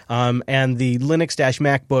 and the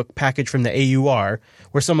Linux-MacBook package from the AUR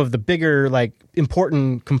were some of the bigger,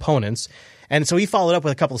 important components. And so he followed up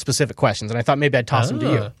with a couple of specific questions, and I thought maybe I'd toss them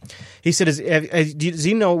to you. He said,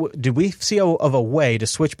 did we see of a way to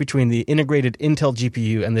switch between the integrated Intel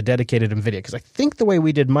GPU and the dedicated NVIDIA? Because I think the way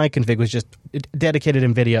we did my config was just dedicated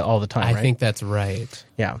NVIDIA all the time, right? I think that's right.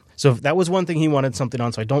 Yeah. So that was one thing he wanted something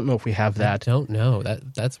on, so I don't know if we have that. I don't know.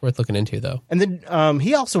 That's worth looking into, though. And then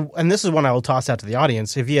he also, and this is one I will toss out to the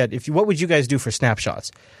audience, what would you guys do for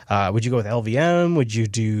snapshots? Would you go with LVM? Would you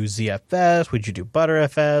do ZFS? Would you do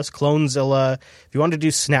ButterFS, Clonezilla? If you wanted to do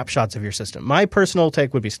snapshots of your system. My personal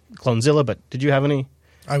take would be Clonezilla, but did you have any?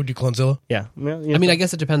 I would do Clonezilla. Yeah. I mean, I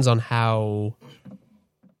guess it depends on how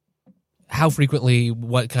frequently,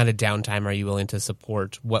 what kind of downtime are you willing to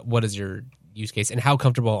support? What is your use case, and how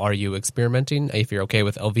comfortable are you experimenting? If you're okay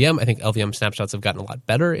with LVM, I think LVM snapshots have gotten a lot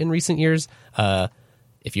better in recent years.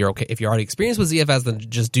 If you're already experienced with ZFS, then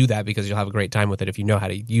just do that because you'll have a great time with it if you know how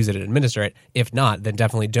to use it and administer it. If not, then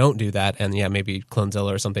definitely don't do that. And maybe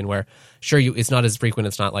Clonezilla or something where, sure, it's not as frequent,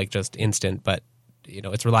 it's not just instant, but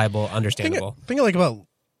it's reliable, understandable. The thing I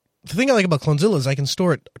like about Clonezilla is I can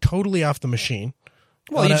store it totally off the machine.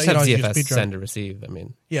 Well, you just have ZFS send and receive. I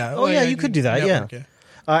mean, yeah. Oh, yeah, you could do that. Yeah.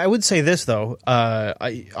 I would say this though.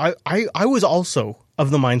 I was also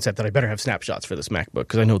of the mindset that I better have snapshots for this MacBook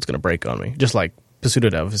because I know it's going to break on me, just like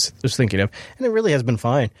Pasudodev was thinking of, and it really has been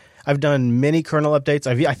fine. I've done many kernel updates.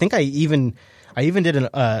 I think I even did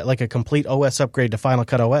a complete OS upgrade to Final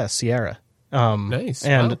Cut OS Sierra. Nice,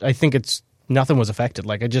 and wow. I think nothing was affected.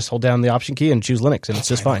 I just hold down the Option key and choose Linux, and it's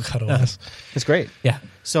just fine. It's great. Yeah.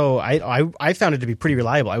 So I found it to be pretty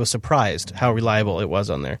reliable. I was surprised how reliable it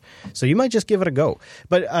was on there. So you might just give it a go.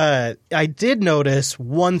 But I did notice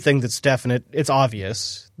one thing that's definite. It's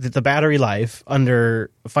obvious that the battery life under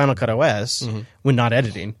Final Cut OS, when not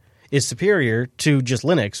editing, is superior to just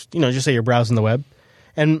Linux. Just say you're browsing the web.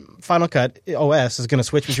 And Final Cut OS is going to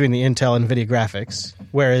switch between the Intel and NVIDIA graphics,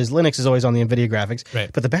 whereas Linux is always on the NVIDIA graphics.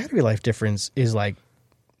 Right. But the battery life difference is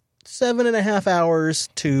 7.5 hours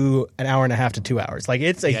to an hour and a half to 2 hours.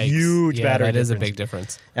 It's a huge battery difference. That is a big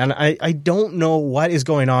difference. And I don't know what is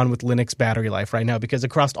going on with Linux battery life right now, because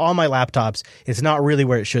across all my laptops, it's not really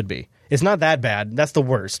where it should be. It's not that bad. That's the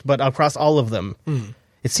worst. But across all of them,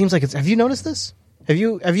 it seems like it's... Have you noticed this? Have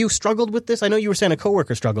you struggled with this? I know you were saying a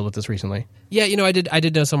coworker struggled with this recently. Yeah, I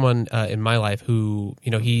did know someone in my life who,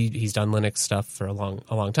 he's done Linux stuff for a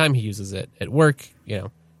long time. He uses it at work,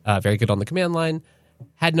 very good on the command line.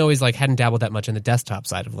 Hadn't dabbled that much in the desktop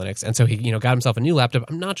side of Linux. And so he, got himself a new laptop.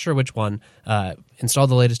 I'm not sure which one,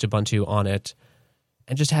 installed the latest Ubuntu on it,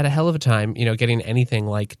 and just had a hell of a time, getting anything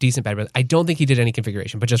like decent battery. I don't think he did any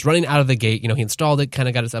configuration, but just running out of the gate, he installed it, kind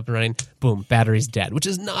of got us up and running, boom, battery's dead, which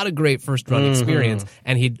is not a great first run experience.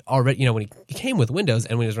 And he'd already, when he came with Windows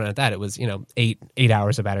and when he was running at that, it was, 8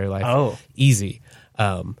 hours of battery life. Oh. Easy.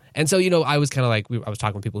 And so, I was kind of I was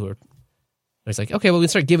talking with people who were, I was like, okay, well, we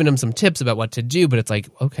start giving him some tips about what to do, but it's like,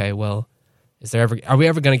 okay, well, are we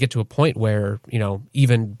ever going to get to a point where,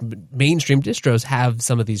 even mainstream distros have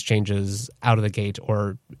some of these changes out of the gate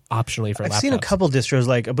or optionally for laptops? I've seen a couple distros,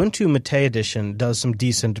 like Ubuntu Mate Edition does some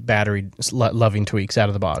decent battery loving tweaks out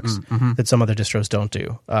of the box that some other distros don't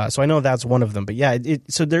do. So I know that's one of them. But yeah,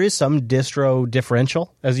 so there is some distro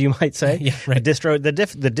differential, as you might say. Yeah, right.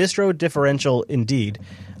 The distro differential indeed.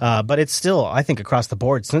 But it's still, I think, across the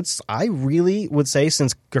board, I really would say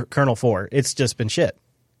since kernel 4, it's just been shit.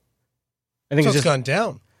 I think it's gone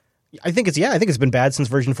down. I think it's been bad since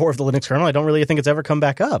version 4 of the Linux kernel. I don't really think it's ever come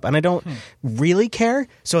back up, and I don't really care.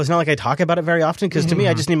 So it's not like I talk about it very often, because to me,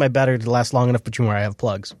 I just need my battery to last long enough between where I have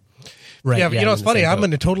plugs. Right. Yeah, but it's funny. I'm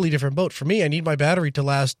in a totally different boat. For me, I need my battery to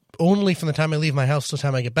last only from the time I leave my house to the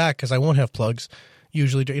time I get back, because I won't have plugs.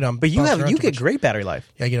 Usually, but you get great battery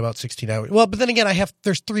life. Yeah, I get about 16 hours. Well, but then again,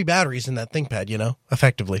 there's 3 batteries in that ThinkPad,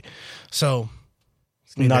 effectively. So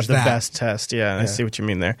not the best test. Yeah, I see what you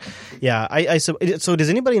mean there. Yeah, so does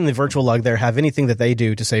anybody in the virtual lug there have anything that they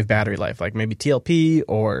do to save battery life, like maybe TLP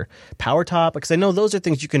or PowerTop? Because I know those are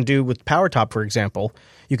things you can do with PowerTop, for example.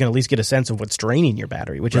 You can at least get a sense of what's draining your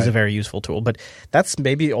battery, which is a very useful tool. But that's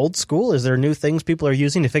maybe old school. Is there new things people are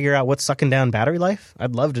using to figure out what's sucking down battery life?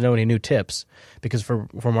 I'd love to know any new tips, because from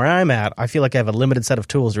where I'm at, I feel like I have a limited set of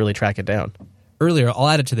tools to really track it down. earlier, I'll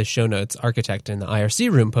add it to the show notes. Architect in the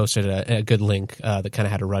IRC room posted a good link that kind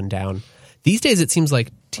of had a rundown. These days, it seems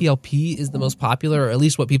like TLP is the most popular, or at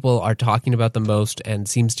least what people are talking about the most, and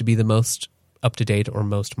seems to be the most up to date or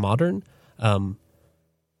most modern.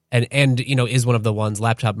 And is one of the ones,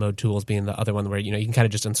 laptop mode tools being the other one where, you can kind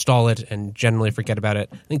of just install it and generally forget about it.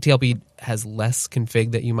 I think TLP has less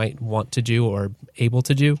config that you might want to do or able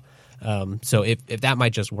to do. So if that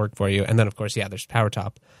might just work for you. And then, of course, there's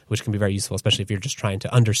PowerTop, which can be very useful, especially if you're just trying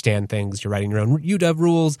to understand things. You're writing your own UDEV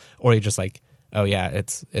rules, or you're just like, oh, yeah,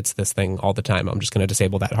 it's this thing all the time. I'm just going to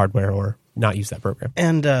disable that hardware or not use that program.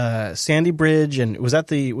 And Sandy Bridge, and was that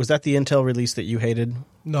the Intel release that you hated?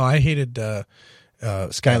 No, I hated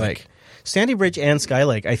Skylake. Sandy Bridge and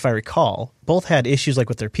Skylake, if I recall, both had issues like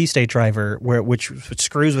with their P-State driver, which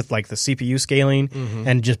screws with like the CPU scaling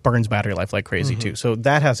and just burns battery life like crazy too. So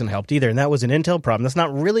that hasn't helped either, and that was an Intel problem. That's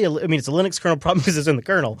not really it's a Linux kernel problem because it's in the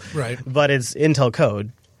kernel, right? But it's Intel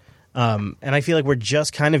code. And I feel like we're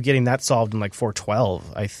just kind of getting that solved in like 4.12,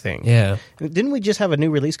 I think. Yeah. Didn't we just have a new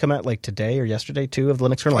release come out like today or yesterday too of the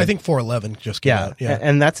Linux kernel? I think 4.11 just came out. Yeah.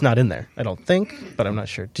 And that's not in there, I don't think, but I'm not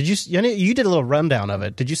sure. Did you did a little rundown of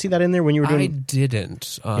it. Did you see that in there when you were doing? I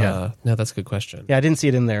didn't. No, that's a good question. Yeah, I didn't see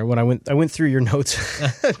it in there when I went through your notes.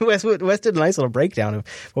 Wes did a nice little breakdown of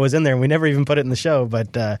what was in there, and we never even put it in the show,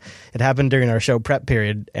 but it happened during our show prep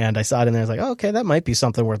period, and I saw it in there. I was like, oh, okay, that might be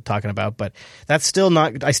something worth talking about, but that's still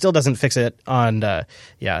not. I still doesn't fix it on.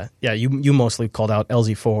 You mostly called out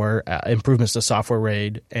LZ4 improvements to software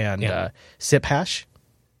RAID and SIP hash,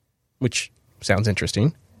 which sounds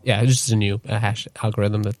interesting. Yeah, it's just a new hash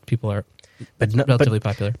algorithm that people are relatively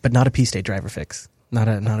popular, but not a P-State driver fix. Not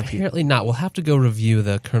a apparently not. We'll have to go review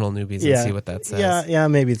the kernel newbies and see what that says. Yeah.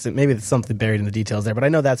 Maybe it's something buried in the details there. But I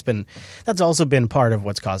know that's also been part of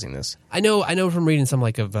what's causing this. I know from reading some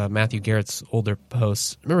of Matthew Garrett's older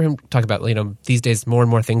posts. I remember him talking about these days more and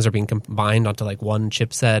more things are being combined onto like one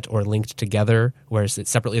chipset or linked together, whereas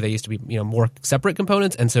separately they used to be more separate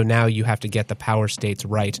components, and so now you have to get the power states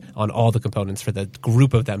right on all the components for the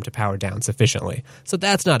group of them to power down sufficiently. So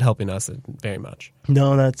that's not helping us very much.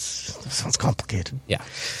 No, that sounds complicated. Yeah.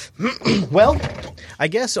 Well, I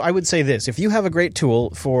guess I would say this. If you have a great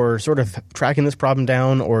tool for sort of tracking this problem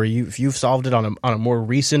down, or if you've solved it on a more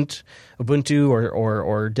recent Ubuntu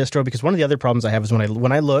or distro, because one of the other problems I have is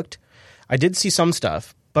when I looked, I did see some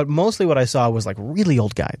stuff, but mostly what I saw was like really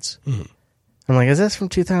old guides. Mm-hmm. I'm like, is this from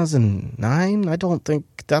 2009? I don't think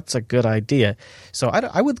that's a good idea. So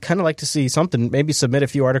I would kind of like to see something, maybe submit a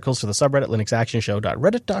few articles to the subreddit,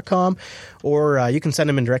 linuxactionshow.reddit.com, or you can send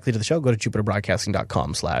them in directly to the show. Go to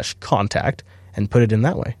jupiterbroadcasting.com/contact and put it in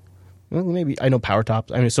that way. Well, maybe I know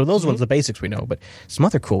PowerTop. So those ones, the basics we know, but some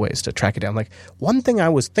other cool ways to track it down. Like one thing I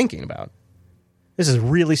was thinking about, this is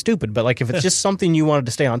really stupid, but like if it's just something you wanted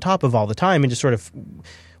to stay on top of all the time and just sort of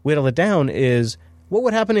whittle it down is, what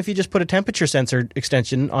would happen if you just put a temperature sensor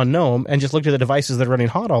extension on GNOME and just looked at the devices that are running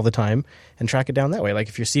hot all the time and track it down that way? Like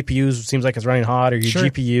if your CPU seems like it's running hot, or your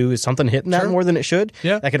GPU is something hitting that more than it should,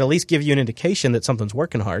 that could at least give you an indication that something's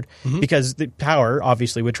working hard, because the power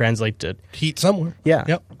obviously would translate to heat somewhere. Yeah.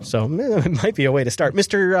 Yep. So it might be a way to start.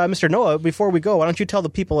 Mr. Noah, before we go, why don't you tell the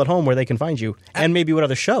people at home where they can find you and maybe what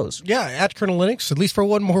other shows? Yeah, at Kernel Linux, at least for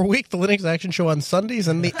one more week, the Linux Action Show on Sundays,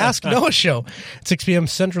 and the Ask Noah Show at 6 p.m.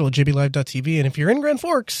 Central at jblive.tv. And if you're in Grand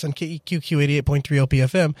Forks, on KEQQ 88.3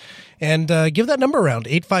 OPFM, and give that number around,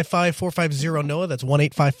 855-450-NOAH. That's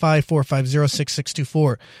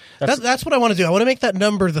 1-855-450-6624. That's what I want to do. I want to make that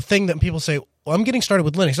number the thing that people say, well, I'm getting started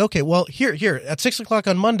with Linux. Okay, well, here at 6 o'clock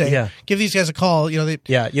on Monday, give these guys a call. You know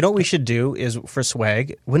what we should do is for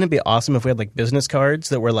swag. Wouldn't it be awesome if we had like business cards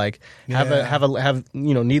that were like have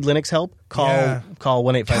need Linux help? Call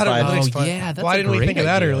 1-855. Oh yeah, that's why didn't we think of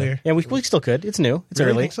that earlier? Yeah, we still could. It's new. It's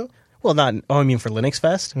early. Think so? Well, not. Oh, I mean for Linux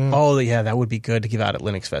Fest. Oh, yeah, that would be good to give out at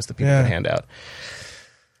Linux Fest that people can hand out.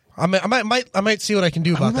 I might see what I can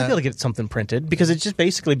do about that. I might be able to get something printed, because it just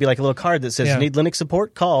basically be like a little card that says, need Linux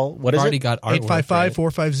support? Call. What is it?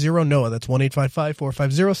 855-450-NOAH. That's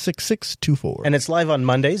 1-855-450-6624. And it's live on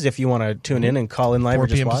Mondays if you want to tune in and call in live 4 or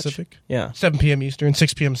just p.m. watch. Pacific. Yeah. 7 p.m. Eastern,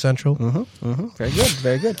 6 p.m. Central. Very good.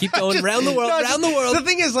 Very good. Keep going around the world, around the world. The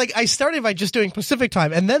thing is, like, I started by just doing Pacific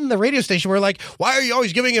time, and then the radio station were like, why are you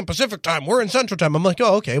always giving in Pacific time? We're in Central time. I'm like,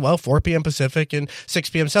 oh, okay, well, 4 p.m. Pacific and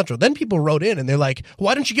 6 p.m. Central. Then people wrote in, and they're like,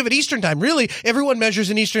 why don't you give it Eastern time? Really? Everyone measures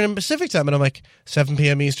in Eastern and Pacific time. And I'm like, 7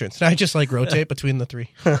 p.m. Eastern. So I just like rotate between the three.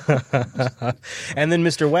 And then,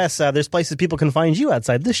 Mr. Wes, there's places people can find you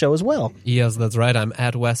outside this show as well. Yes, that's right. I'm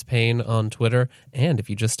at Wes Payne on Twitter. And if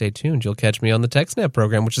you just stay tuned, you'll catch me on the TechSnap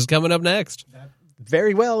program, which is coming up next.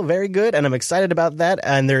 very well, very good, and I'm excited about that.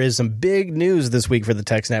 And there is some big news this week for the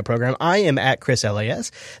TechSnap program. I am at Chris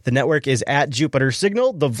LAS. The network is at Jupiter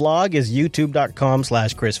Signal. The vlog is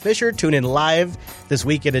youtube.com/Chris Fisher. Tune in live this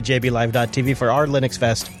weekend at jblive.tv for our Linux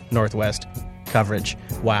Fest Northwest coverage.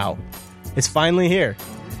 Wow. It's finally here.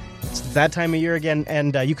 It's that time of year again,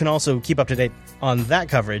 and you can also keep up to date on that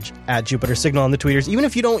coverage at Jupiter Signal on the tweeters. Even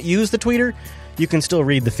if you don't use the tweeter, you can still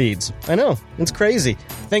read the feeds. I know, it's crazy.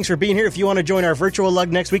 Thanks for being here. If you want to join our virtual lug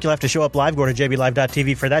next week, you'll have to show up live. Go to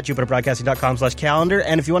jblive.tv for that, jupiterbroadcasting.com/calendar.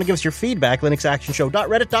 And if you want to give us your feedback,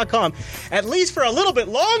 linuxactionshow.reddit.com, at least for a little bit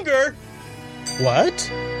longer.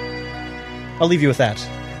 What? I'll leave you with that.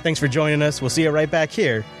 Thanks for joining us. We'll see you right back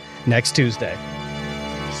here next Tuesday.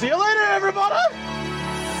 See you later, everybody!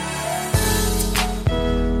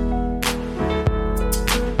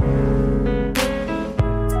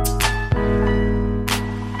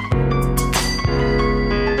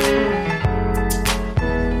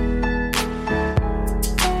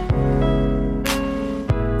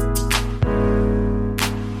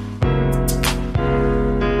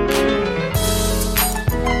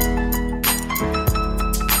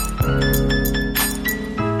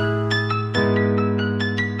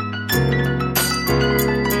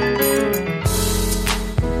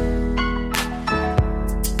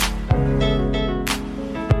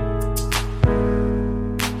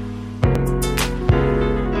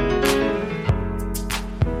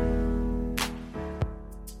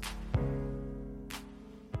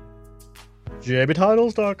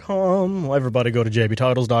 JBTitles.com. Well, everybody go to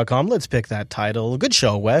JBTitles.com. Let's pick that title. Good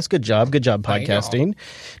show, Wes. Good job. Good job podcasting.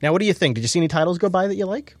 Now, what do you think? Did you see any titles go by that you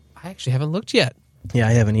like? I actually haven't looked yet. Yeah,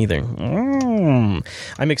 I haven't either.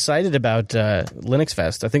 I'm excited about Linux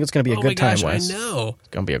Fest. I think it's going to be a good time, Wes. I know. It's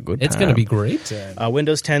going to be a good time. It's going to be great.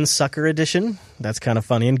 Windows 10 Sucker Edition. That's kind of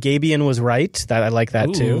funny. And Gabian was right. I like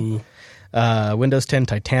that, too. Windows 10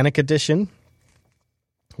 Titanic Edition.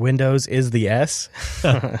 Windows is the S.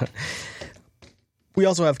 We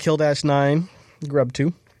also have Kill-9, Grub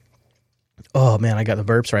 2. Oh, man, I got the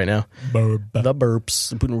burps right now. The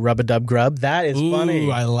burps. Rub-a-dub grub. That is funny.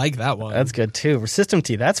 I like that one. That's good, too. System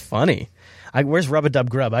T, that's funny. Where's Rub-a-dub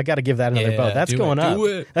grub? I got to give that another vote. That's going up.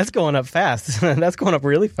 That's going up fast. That's going up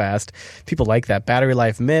really fast. People like that. Battery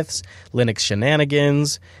life myths, Linux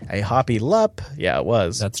shenanigans, a hoppy lup. Yeah, it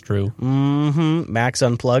was. That's true. Max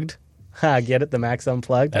Unplugged. Get it? The Max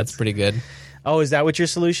Unplugged? That's pretty good. Oh, is that what your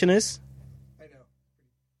solution is?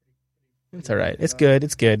 It's all right. It's good.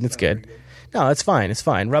 It's good. It's good. No, it's fine. It's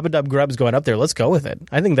fine. Rub-a-dub grub's going up there. Let's go with it.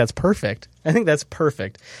 I think that's perfect.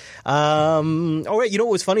 Oh, wait. You know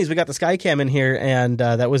what was funny is we got the Skycam in here, and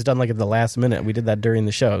that was done like at the last minute. We did that during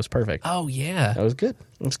the show. It was perfect. Oh, yeah. That was good.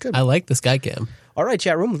 It was good. I like the Skycam. All right,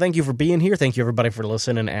 chat room. Thank you for being here. Thank you, everybody, for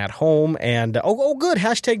listening at home. And, good.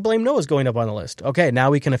 Hashtag Blame Noah is going up on the list. Okay,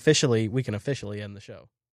 now we can officially end the show.